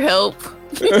here for help.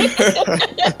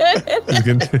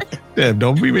 Damn,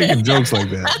 don't be making jokes like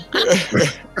that.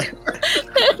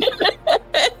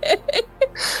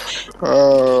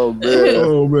 Oh man.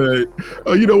 Oh man.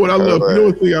 You know what I love? You know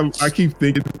what thing I keep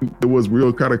thinking that was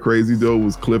real kind of crazy though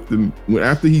was Clifton when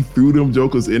after he threw them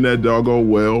jokers in that doggone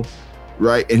well,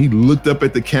 right? And he looked up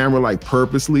at the camera like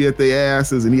purposely at their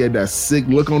asses, and he had that sick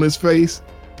look on his face,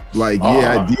 like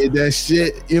I did that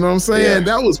shit. You know what I'm saying? Yeah.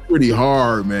 That was pretty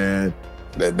hard, man.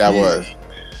 That was.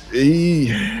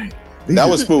 That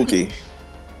was spooky.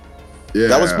 Yeah,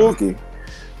 that was spooky.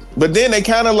 But then they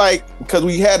kind of like, because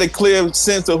we had a clear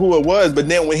sense of who it was, but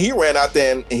then when he ran out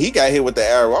there and he got hit with the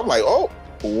arrow, I'm like, oh,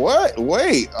 what?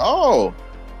 Wait,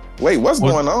 what's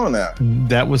going on now?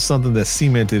 That was something that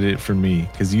cemented it for me,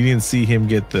 because you didn't see him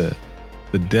get the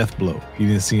death blow. You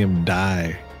didn't see him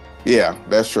die. Yeah,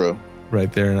 that's true.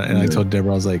 Right there. And I told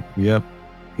Deborah, I was like, yep,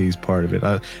 he's part of it.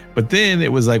 But then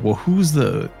it was like, well, who's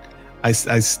the... I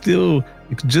still,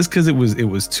 just because it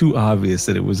was too obvious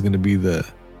that it was going to be the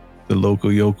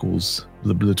local yokels,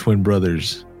 the twin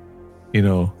brothers, you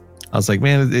know, I was like,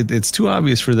 man, it's too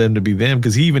obvious for them to be them,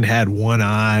 because he even had one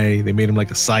eye. They made him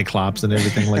like a cyclops and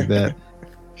everything like that.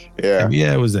 Yeah. And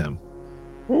yeah, it was them.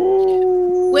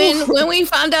 When we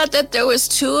found out that there was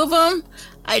two of them,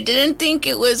 I didn't think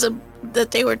it was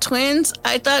that they were twins.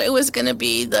 I thought it was going to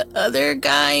be the other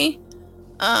guy,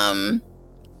 the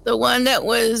one that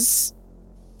was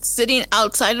sitting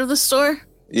outside of the store.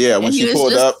 Yeah, when she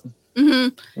pulled up.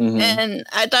 Mm-hmm. Mm-hmm. And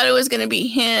I thought it was going to be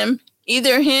him,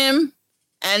 either him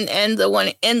and the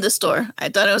one in the store. I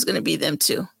thought it was going to be them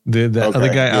too. The other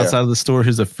guy outside of the store,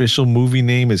 his official movie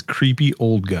name is Creepy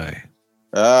Old Guy.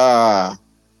 Love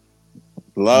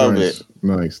it.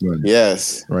 Nice.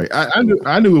 Yes. Right. I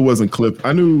knew it wasn't Clifton.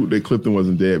 I knew that Clifton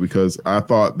wasn't dead, because I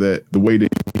thought that the way that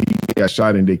he got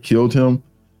shot and they killed him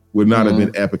would not have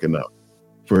been epic enough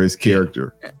for his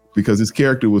character. Because his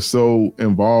character was so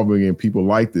involving and people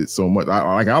liked it so much.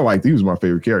 I liked, he was my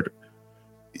favorite character.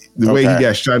 The way he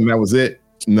got shot and that was it.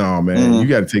 No, man, you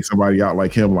got to take somebody out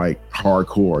like him, like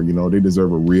hardcore. You know, they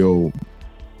deserve a real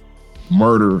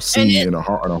murder scene in a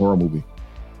horror movie.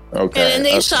 Okay. And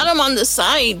then they shot him on the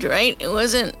side, right? It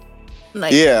wasn't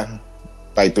like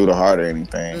like through the heart or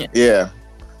anything. Yeah,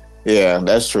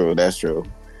 that's true. I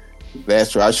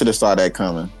should have saw that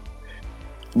coming.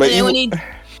 But go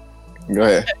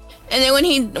ahead. And then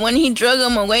when he drug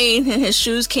him away and his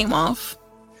shoes came off.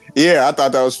 Yeah, I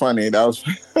thought that was funny. That was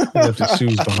he left his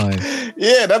shoes behind.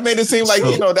 Yeah, that made it seem like,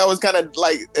 that was kind of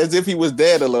like as if he was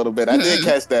dead a little bit. I did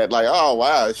catch that. Like, oh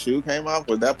wow, his shoe came off.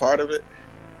 Was that part of it?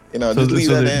 Just leave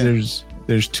that in.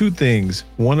 There's two things.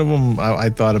 One of them I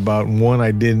thought about, and one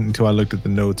I didn't until I looked at the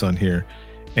notes on here,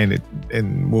 and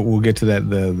we'll get to that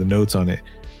the notes on it.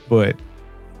 But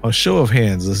a show of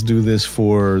hands, let's do this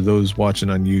for those watching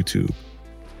on YouTube.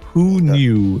 Who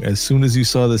knew as soon as you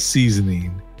saw the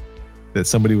seasoning that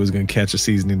somebody was going to catch a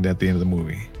seasoning at the end of the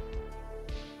movie?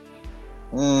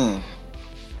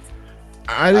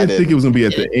 I didn't think it was going to be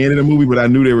at the end of the movie, but I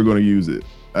knew they were going to use it.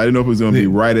 I didn't know if it was going to be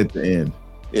right at the end.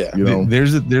 Yeah.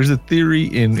 There's a theory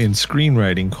in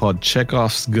screenwriting called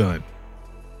Chekhov's gun.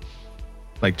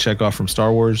 Like Chekhov from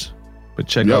Star Wars, but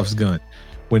Chekhov's gun.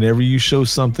 Whenever you show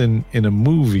something in a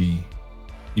movie,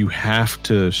 you have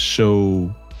to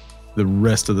show the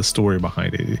rest of the story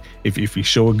behind it. If you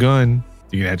show a gun,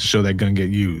 you're gonna have to show that gun get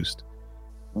used.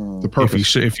 The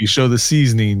purpose. If you show the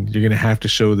seasoning, you're gonna have to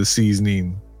show the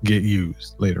seasoning get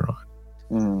used later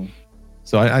on.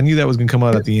 So I knew that was gonna come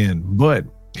out at the end. But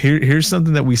here's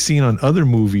something that we've seen on other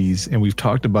movies, and we've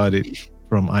talked about it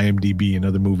from IMDb and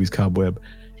other movies, Cobweb,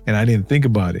 and I didn't think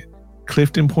about it.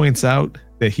 Clifton points out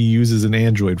that he uses an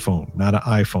Android phone, not an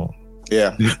iPhone.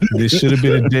 Yeah. This should have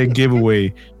been a dead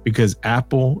giveaway because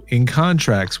Apple in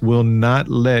contracts will not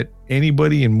let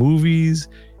anybody in movies,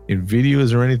 in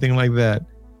videos or anything like that,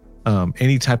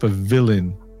 any type of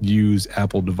villain use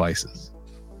Apple devices.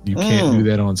 You can't do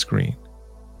that on screen.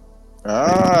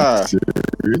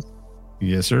 Serious?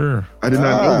 Yes, sir. I did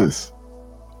not know this.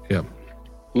 Yep.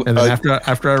 And then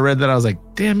after I read that, I was like,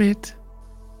 damn it.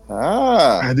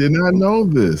 I did not know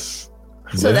this.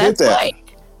 So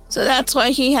that's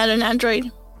why he had an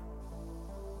Android.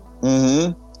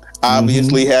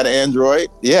 Obviously had an Android.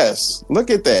 Yes. Look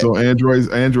at that. So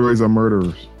androids are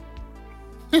murderers.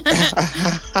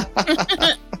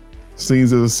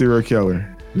 Scenes of a serial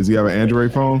killer. Does he have an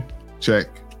Android phone? Check.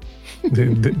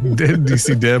 Do you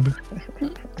see Deb?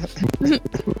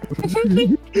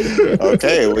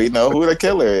 Okay, we know who the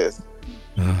killer is.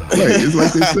 It's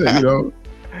like they said,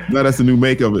 No, that's the new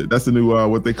make of it. That's the new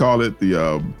what they call it.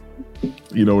 The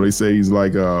they say he's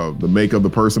like the make of the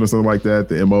person or something like that,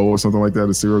 the MO or something like that,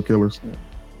 the serial killers.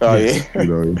 Oh yeah.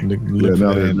 Now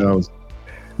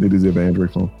they just have an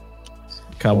Android phone.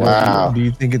 Cowboy, Wow. do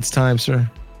you think it's time, sir?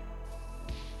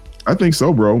 I think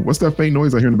so, bro. What's that faint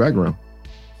noise I hear in the background?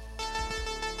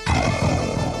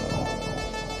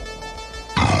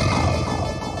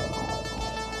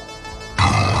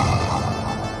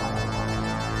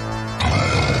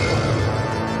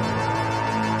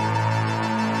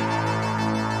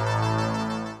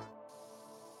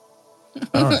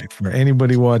 All right. For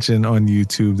anybody watching on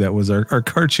YouTube, that was our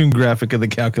cartoon graphic of the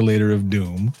Calculator of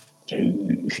Doom.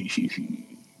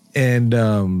 And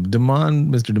Mr.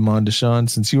 DeMond DUshawn,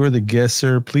 since you are the guest,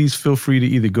 sir, please feel free to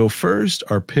either go first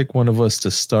or pick one of us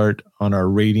to start on our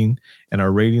rating. And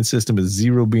our rating system is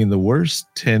 0 being the worst,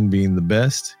 10 being the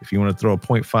best. If you want to throw a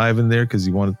 0.5 in there because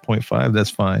you wanted 0.5, that's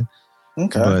fine.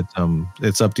 Okay. But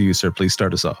it's up to you, sir. Please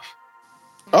start us off.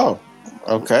 Oh,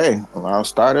 okay. Well, I'll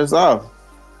start us off.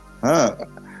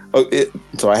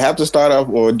 So I have to start off,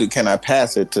 or can I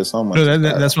pass it to someone? No,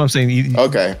 that's what I'm saying.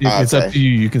 Okay. It's up to you.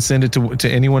 You can send it to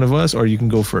any one of us, or you can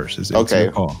go first. It's okay.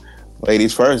 your call.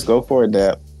 Ladies first. Go for it,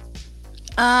 Deb.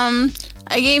 I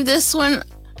gave this one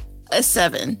a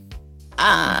 7.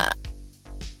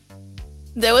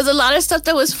 There was a lot of stuff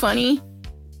that was funny,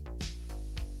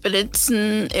 but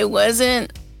it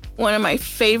wasn't one of my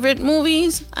favorite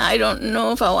movies. I don't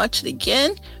know if I'll watch it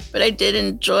again, but I did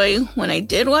enjoy when I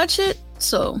did watch it,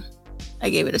 so I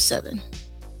gave it a 7.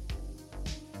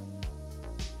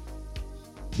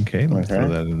 Okay, let's throw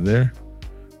that in there.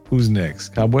 Who's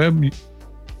next? Cobweb?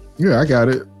 Yeah, I got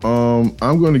it. I'm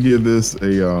going to give this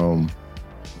a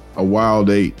wild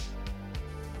 8.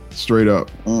 Straight up.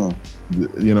 I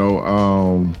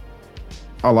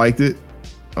liked it.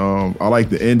 I like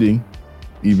the ending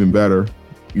even better.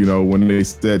 When they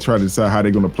try to decide how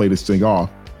they're going to play this thing off,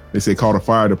 they say call the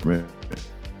fire department.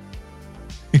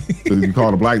 So if you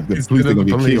call the police, they're going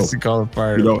to get killed. You call the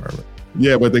fire department.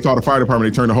 Yeah, but they call the fire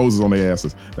department, they turn the hoses on their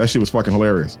asses. That shit was fucking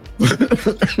hilarious.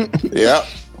 Yeah.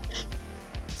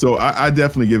 So I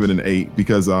definitely give it an 8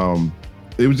 because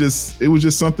it was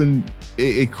just something.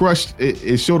 It crushed.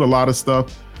 It showed a lot of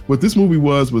stuff. What this movie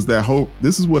was that whole.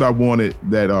 This is what I wanted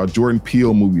that Jordan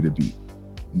Peele movie to be.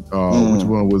 Which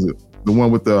one was it? The one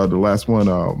with the last one,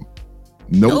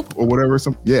 Nope or whatever.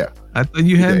 Yeah. I thought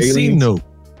you hadn't seen Nope.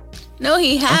 No,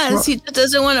 he has. He just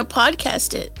doesn't want to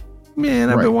podcast it. Man,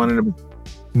 I've been wanting to.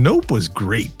 Nope was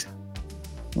great.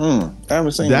 I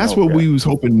haven't seen. That's what we was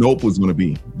hoping Nope was going to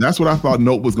be. That's what I thought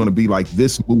Nope was going to be, like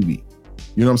this movie.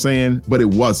 You know what I'm saying? But it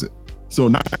wasn't. So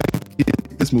now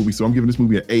this movie. So I'm giving this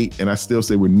movie an 8, and I still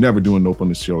say we're never doing Nope on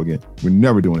this show again. We're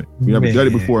never doing it. We never done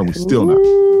it before, and we're still not.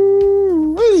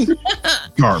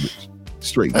 Garbage.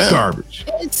 Straight garbage.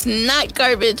 It's not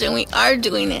garbage, and we are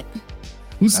doing it.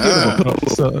 Who's scared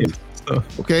of a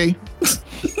okay?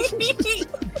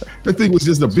 That thing was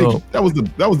just a big. That was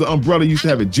the umbrella you used to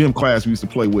have at gym class we used to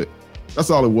play with.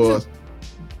 That's all it was.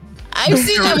 I've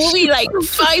seen that movie like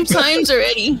 5 times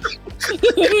already.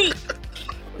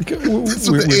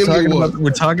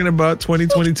 We're talking about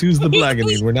 2022's The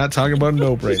Blackening. We're not talking about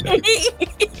Nope right now.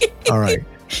 All right.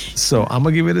 So I'm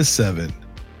gonna give it a 7.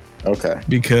 Okay.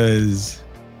 Because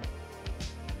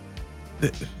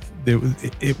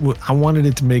I wanted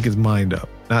it to make its mind up.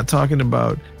 Not talking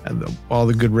about all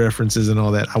the good references and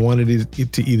all that. I wanted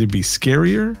it to either be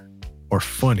scarier or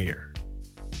funnier.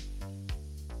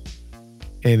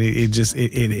 And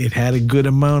it had a good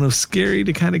amount of scary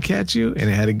to kind of catch you,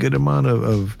 and it had a good amount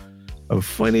of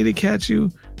funny to catch you.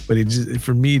 But it just,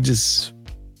 for me, just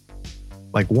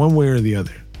like one way or the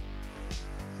other.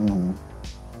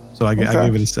 So I gave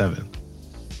it a 7.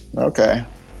 Okay.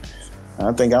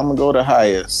 I think I'm gonna go the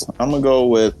highest. I'm gonna go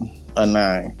with a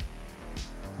 9.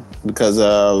 because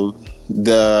of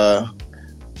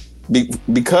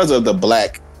because of the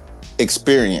Black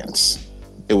experience.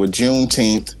 It was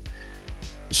Juneteenth.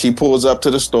 She pulls up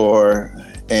to the store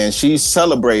and she's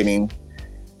celebrating,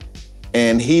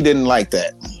 and he didn't like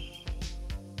that.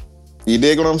 You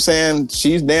dig what I'm saying?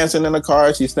 She's dancing in the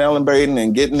car, she's celebrating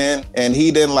and getting in, and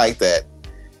he didn't like that.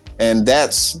 And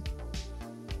that's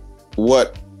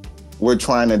what we're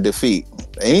trying to defeat.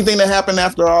 Anything that happened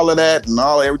after all of that and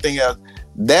everything else,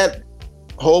 that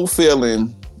whole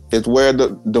feeling is where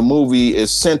the movie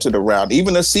is centered around.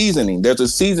 Even the seasoning. There's a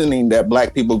seasoning that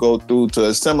Black people go through to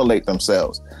assimilate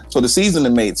themselves. So the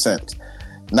seasoning made sense.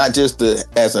 Not just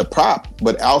as a prop,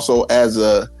 but also as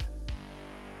a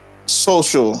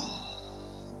social,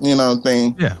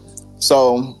 thing. Yeah.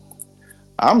 So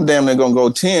I'm damn near gonna go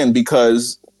 10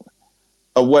 because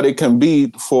of what it can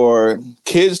be for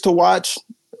kids to watch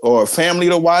or a family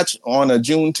to watch on a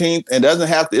Juneteenth. It doesn't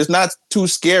have to, it's not too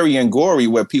scary and gory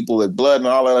where people with blood and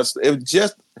all that stuff. It's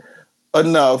just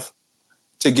enough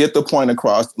to get the point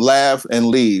across, laugh and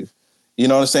leave. You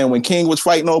know what I'm saying? When King was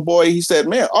fighting old boy, he said,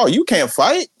 man, you can't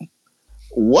fight?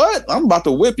 What? I'm about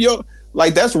to whip you.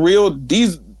 Like, that's real.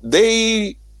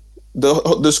 The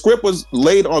script was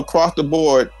laid across the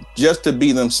board just to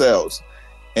be themselves.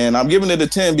 And I'm giving it a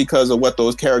 10 because of what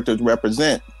those characters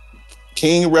represent.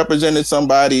 King represented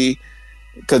somebody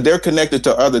because they're connected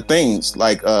to other things,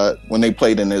 like when they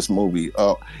played in this movie.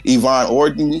 Yvonne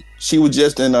Orton, she was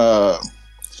just in that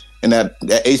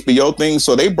HBO thing.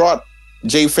 So they brought,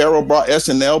 Jay Farrell brought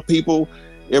SNL people.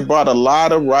 It brought a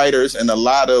lot of writers and a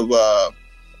lot of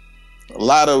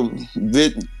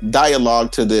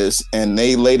dialogue to this, and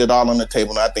they laid it all on the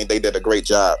table, and I think they did a great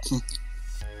job. So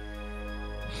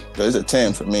it's a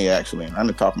 10 for me, actually. I'm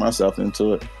gonna talk myself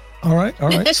into it. All right.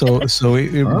 So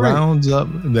it rounds up.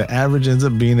 The average ends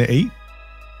up being an 8.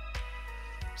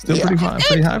 Still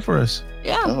pretty high for us.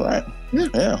 Yeah. All right.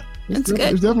 Yeah. It's good.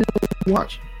 It's definitely a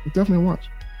watch.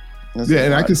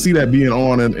 And I can see that being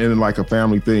on in like a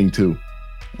family thing too.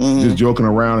 Mm-hmm. Just joking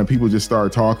around and people just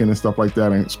start talking and stuff like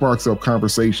that, and it sparks up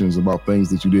conversations about things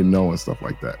that you didn't know and stuff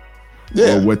like that.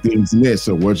 Yeah. Or what things miss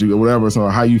or whatever. So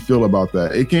how you feel about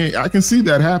that. I can see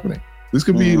that happening. This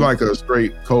could be like a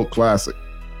straight cult classic.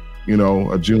 A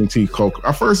Juneteenth cult.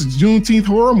 Our first Juneteenth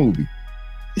horror movie.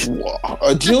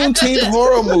 A Juneteenth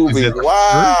horror movie.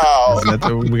 Wow.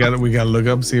 We gotta look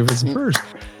up and see if it's the first.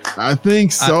 I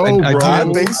think so, bro. I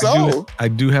think so. I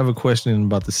do have a question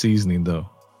about the seasoning though.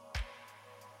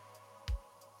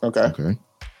 Okay.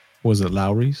 Was it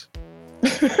Lowry's?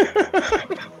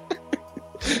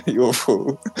 You're a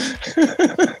fool.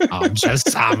 I'm just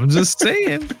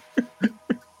saying.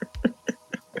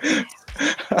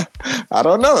 I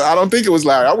don't know. I don't think it was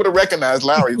Larry. I would have recognized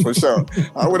Larry for sure.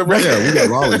 I would have recognized. Yeah, we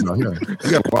got Lowry's out here. We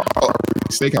got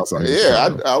Steakhouse out here.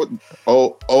 Yeah, I would.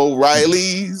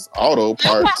 O'Reilly's Auto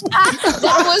Parts.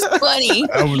 That was funny.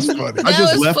 I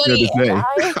just left there today.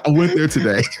 I went there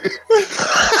today.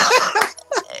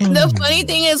 The funny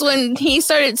thing is when he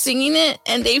started singing it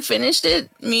and they finished it,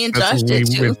 me and Josh did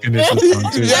too.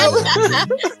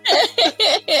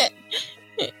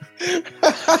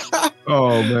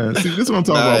 Oh man, see, this is what I'm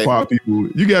talking about, pop people.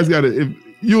 You guys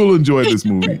you'll enjoy this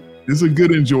movie. It's a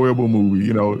good, enjoyable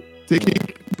movie. Take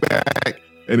it back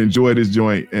and enjoy this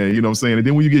joint, and you know what I'm saying. And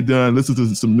then when you get done, listen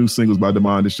to some new singles by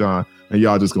DeMond DUshawn, and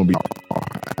y'all just gonna be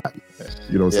happy.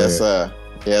 You know what I'm saying? Yes, sir.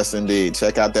 Yes, indeed.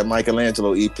 Check out that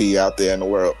Michelangelo EP out there in the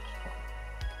world.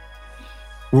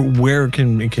 Where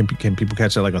can people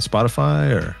catch it? Like on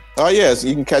Spotify or? Oh yes,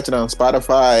 you can catch it on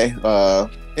Spotify,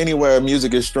 anywhere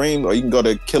music is streamed, or you can go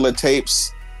to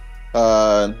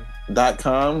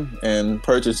killertapes.com and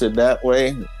purchase it that way.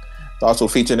 It's also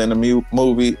featured in the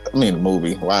movie.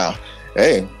 Wow.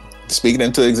 Hey, speaking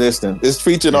into existence. It's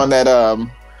featured on that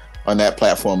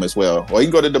platform as well. Or you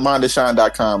can go to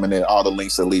DeMondDUshawn.com and then all the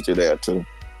links will lead you there too.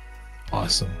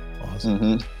 Awesome.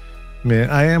 Mm-hmm.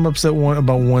 Man, I am upset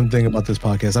about one thing about this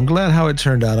podcast. I'm glad how it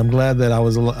turned out. I'm glad that I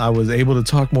was able to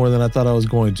talk more than I thought I was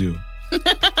going to.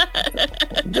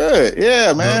 Good.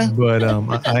 Yeah, man. But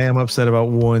I am upset about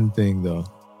one thing though.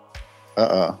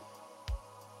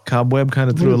 Cobweb kind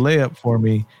of threw a layup for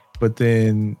me, but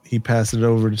then he passed it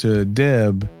over to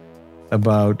Deb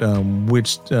about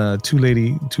which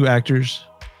two actors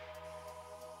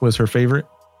was her favorite.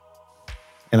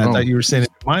 And I thought you were saying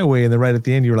it my way, and then right at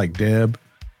the end you were like Deb.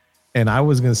 And I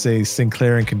was going to say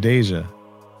Sinclair and Khadijah,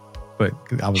 but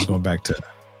I was going back to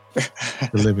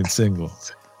Living Single.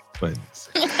 But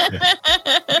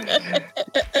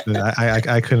yeah.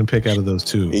 I couldn't pick out of those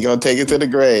two. You're going to take it to the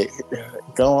grave.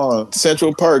 Go on.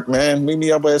 Central Park, man. Meet me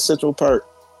up at Central Park.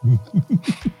 I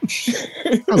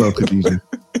love Khadijah.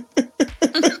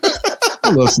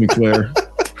 love Sinclair.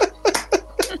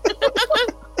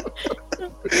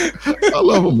 I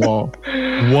love them all.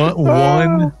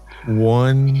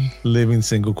 One living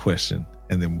single question,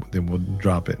 and then we'll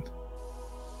drop it.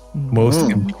 Most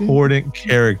important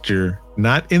character,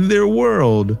 not in their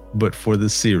world, but for the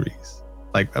series,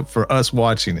 like for us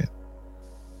watching it.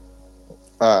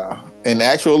 In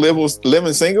actual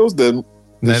living singles, the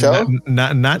show,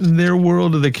 not in their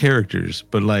world of the characters,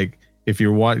 but like if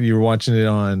you're watching it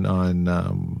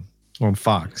on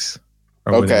Fox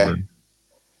or whatever.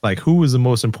 Like, who was the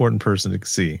most important person to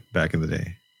see back in the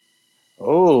day?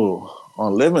 Oh,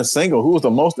 on living single, who was the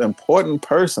most important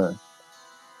person?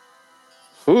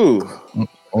 Who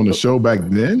on the show back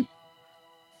then?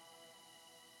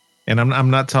 And I'm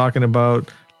not talking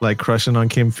about like crushing on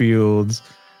Kim Fields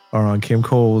or on Kim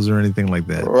Coles or anything like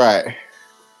that. Right.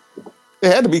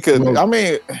 It had to be because I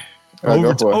mean,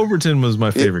 Overton was my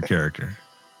favorite character.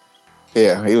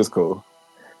 Yeah, he was cool.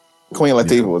 Queen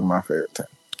Latifah was my favorite.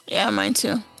 Yeah, mine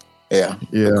too. Yeah,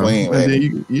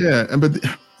 Queen. But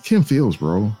Kim Fields,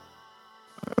 bro.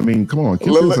 I mean, come on,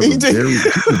 Kim Fields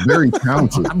is very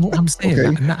talented. I'm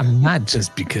saying, I'm not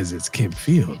just because it's Kim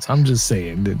Fields. I'm just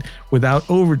saying that without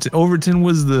Overton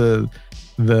was the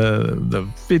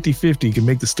 50-50, could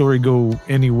make the story go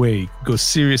any way, go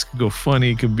serious, could go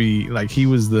funny, could be like he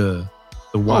was the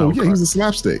wild card. He was a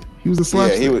slapstick. He was a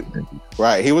slapstick.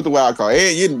 Right, he was the wild card.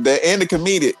 And the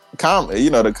comedic,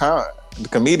 the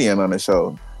comedian on the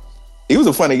show. He was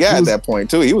a funny guy at that point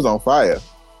too. He was on fire.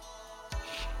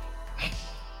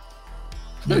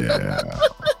 Yeah.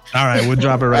 All right, we'll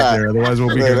drop it right there. Otherwise,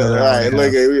 we'll be here another hour. Right,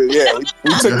 look,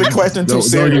 we took the question too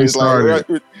serious.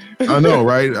 I know,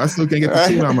 right? I still can't get the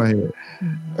tune out of my head.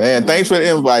 Man, thanks for the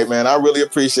invite, man. I really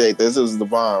appreciate this. This is the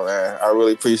bomb, man. I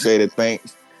really appreciate it.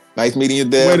 Thanks. Nice meeting you,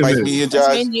 Deb. Nice meeting you, Josh.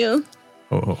 Nice meeting you.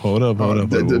 Hold up.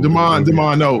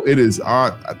 DeMond, no, it is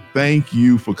our thank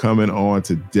you for coming on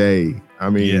today. I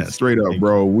mean, straight up,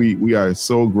 bro. We are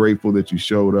so grateful that you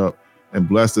showed up and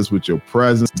blessed us with your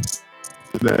presence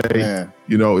today. Man.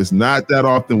 You know, it's not that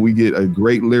often we get a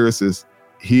great lyricist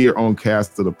here on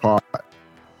Cast of the Pod.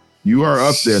 You are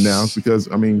up there now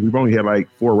because, I mean, we've only had like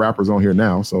 4 rappers on here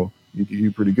now, so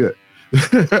you're pretty good.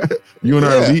 You and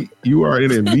our elite, you are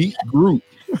an elite group.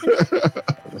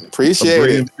 Appreciate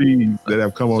it. MCs that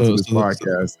have come onto this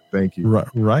podcast. Thank you.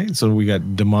 Right. So we got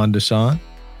DeMond DUshawn.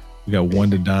 We got One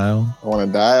to Dial.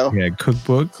 We had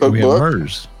Cookbook. And we have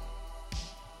Murs.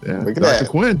 Yeah, look at Dr.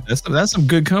 Quinn. That's some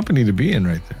good company to be in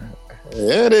right there.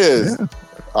 Yeah, it is. Yeah.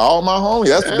 All my homies.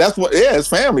 That's what. Yeah, it's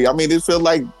family. I mean, it feels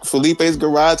like Felipe's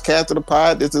Garage, Cast of the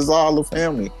Pod. This is all the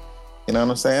family. You know what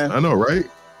I'm saying? I know, right?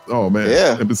 Oh man.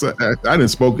 Yeah. I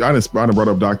done brought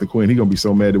up Dr. Quinn. He gonna be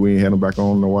so mad that we ain't had him back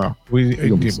on in a while. He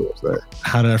gonna be so upset.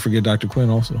 How did I forget Dr.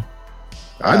 Quinn also?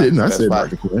 I didn't. I said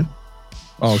Dr. Quinn.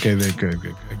 Oh, okay, then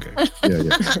good. Yeah.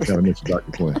 Gotta mention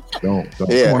Dr. Quinn. Don't.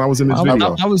 Yeah. Come on, I was in this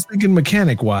video. I was thinking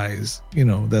mechanic wise. You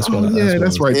know, that's what.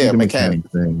 That's right. Yeah, mechanic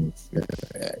things.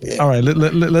 Yeah. All right,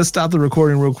 let's stop the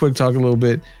recording real quick. Talk a little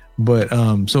bit, but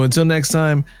so until next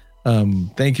time,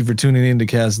 thank you for tuning in to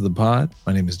Cast of the Pod.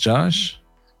 My name is Josh.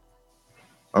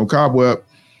 I'm Cobweb.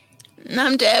 And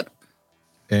I'm Deb.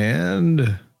 And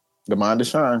DeMond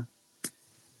DUshawn.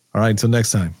 All right, until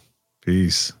next time.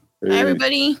 Peace. Bye,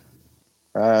 everybody.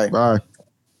 Bye.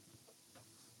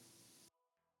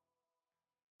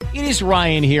 It is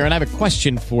Ryan here, and I have a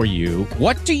question for you.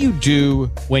 What do you do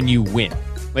when you win?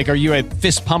 Like, are you a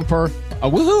fist pumper, a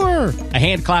woohooer, a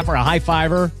hand clapper, a high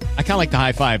fiver? I kind of like the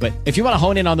high five, but if you want to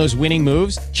hone in on those winning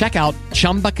moves, check out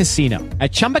Chumba Casino.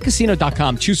 At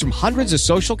ChumbaCasino.com, choose from hundreds of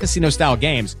social casino-style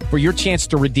games for your chance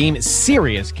to redeem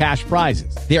serious cash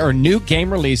prizes. There are new game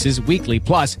releases weekly,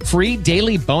 plus free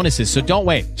daily bonuses, so don't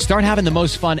wait. Start having the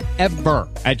most fun ever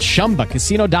at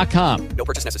ChumbaCasino.com. No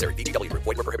purchase necessary. VGW Group.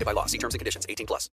 Void where prohibited by law. See terms and conditions. 18+.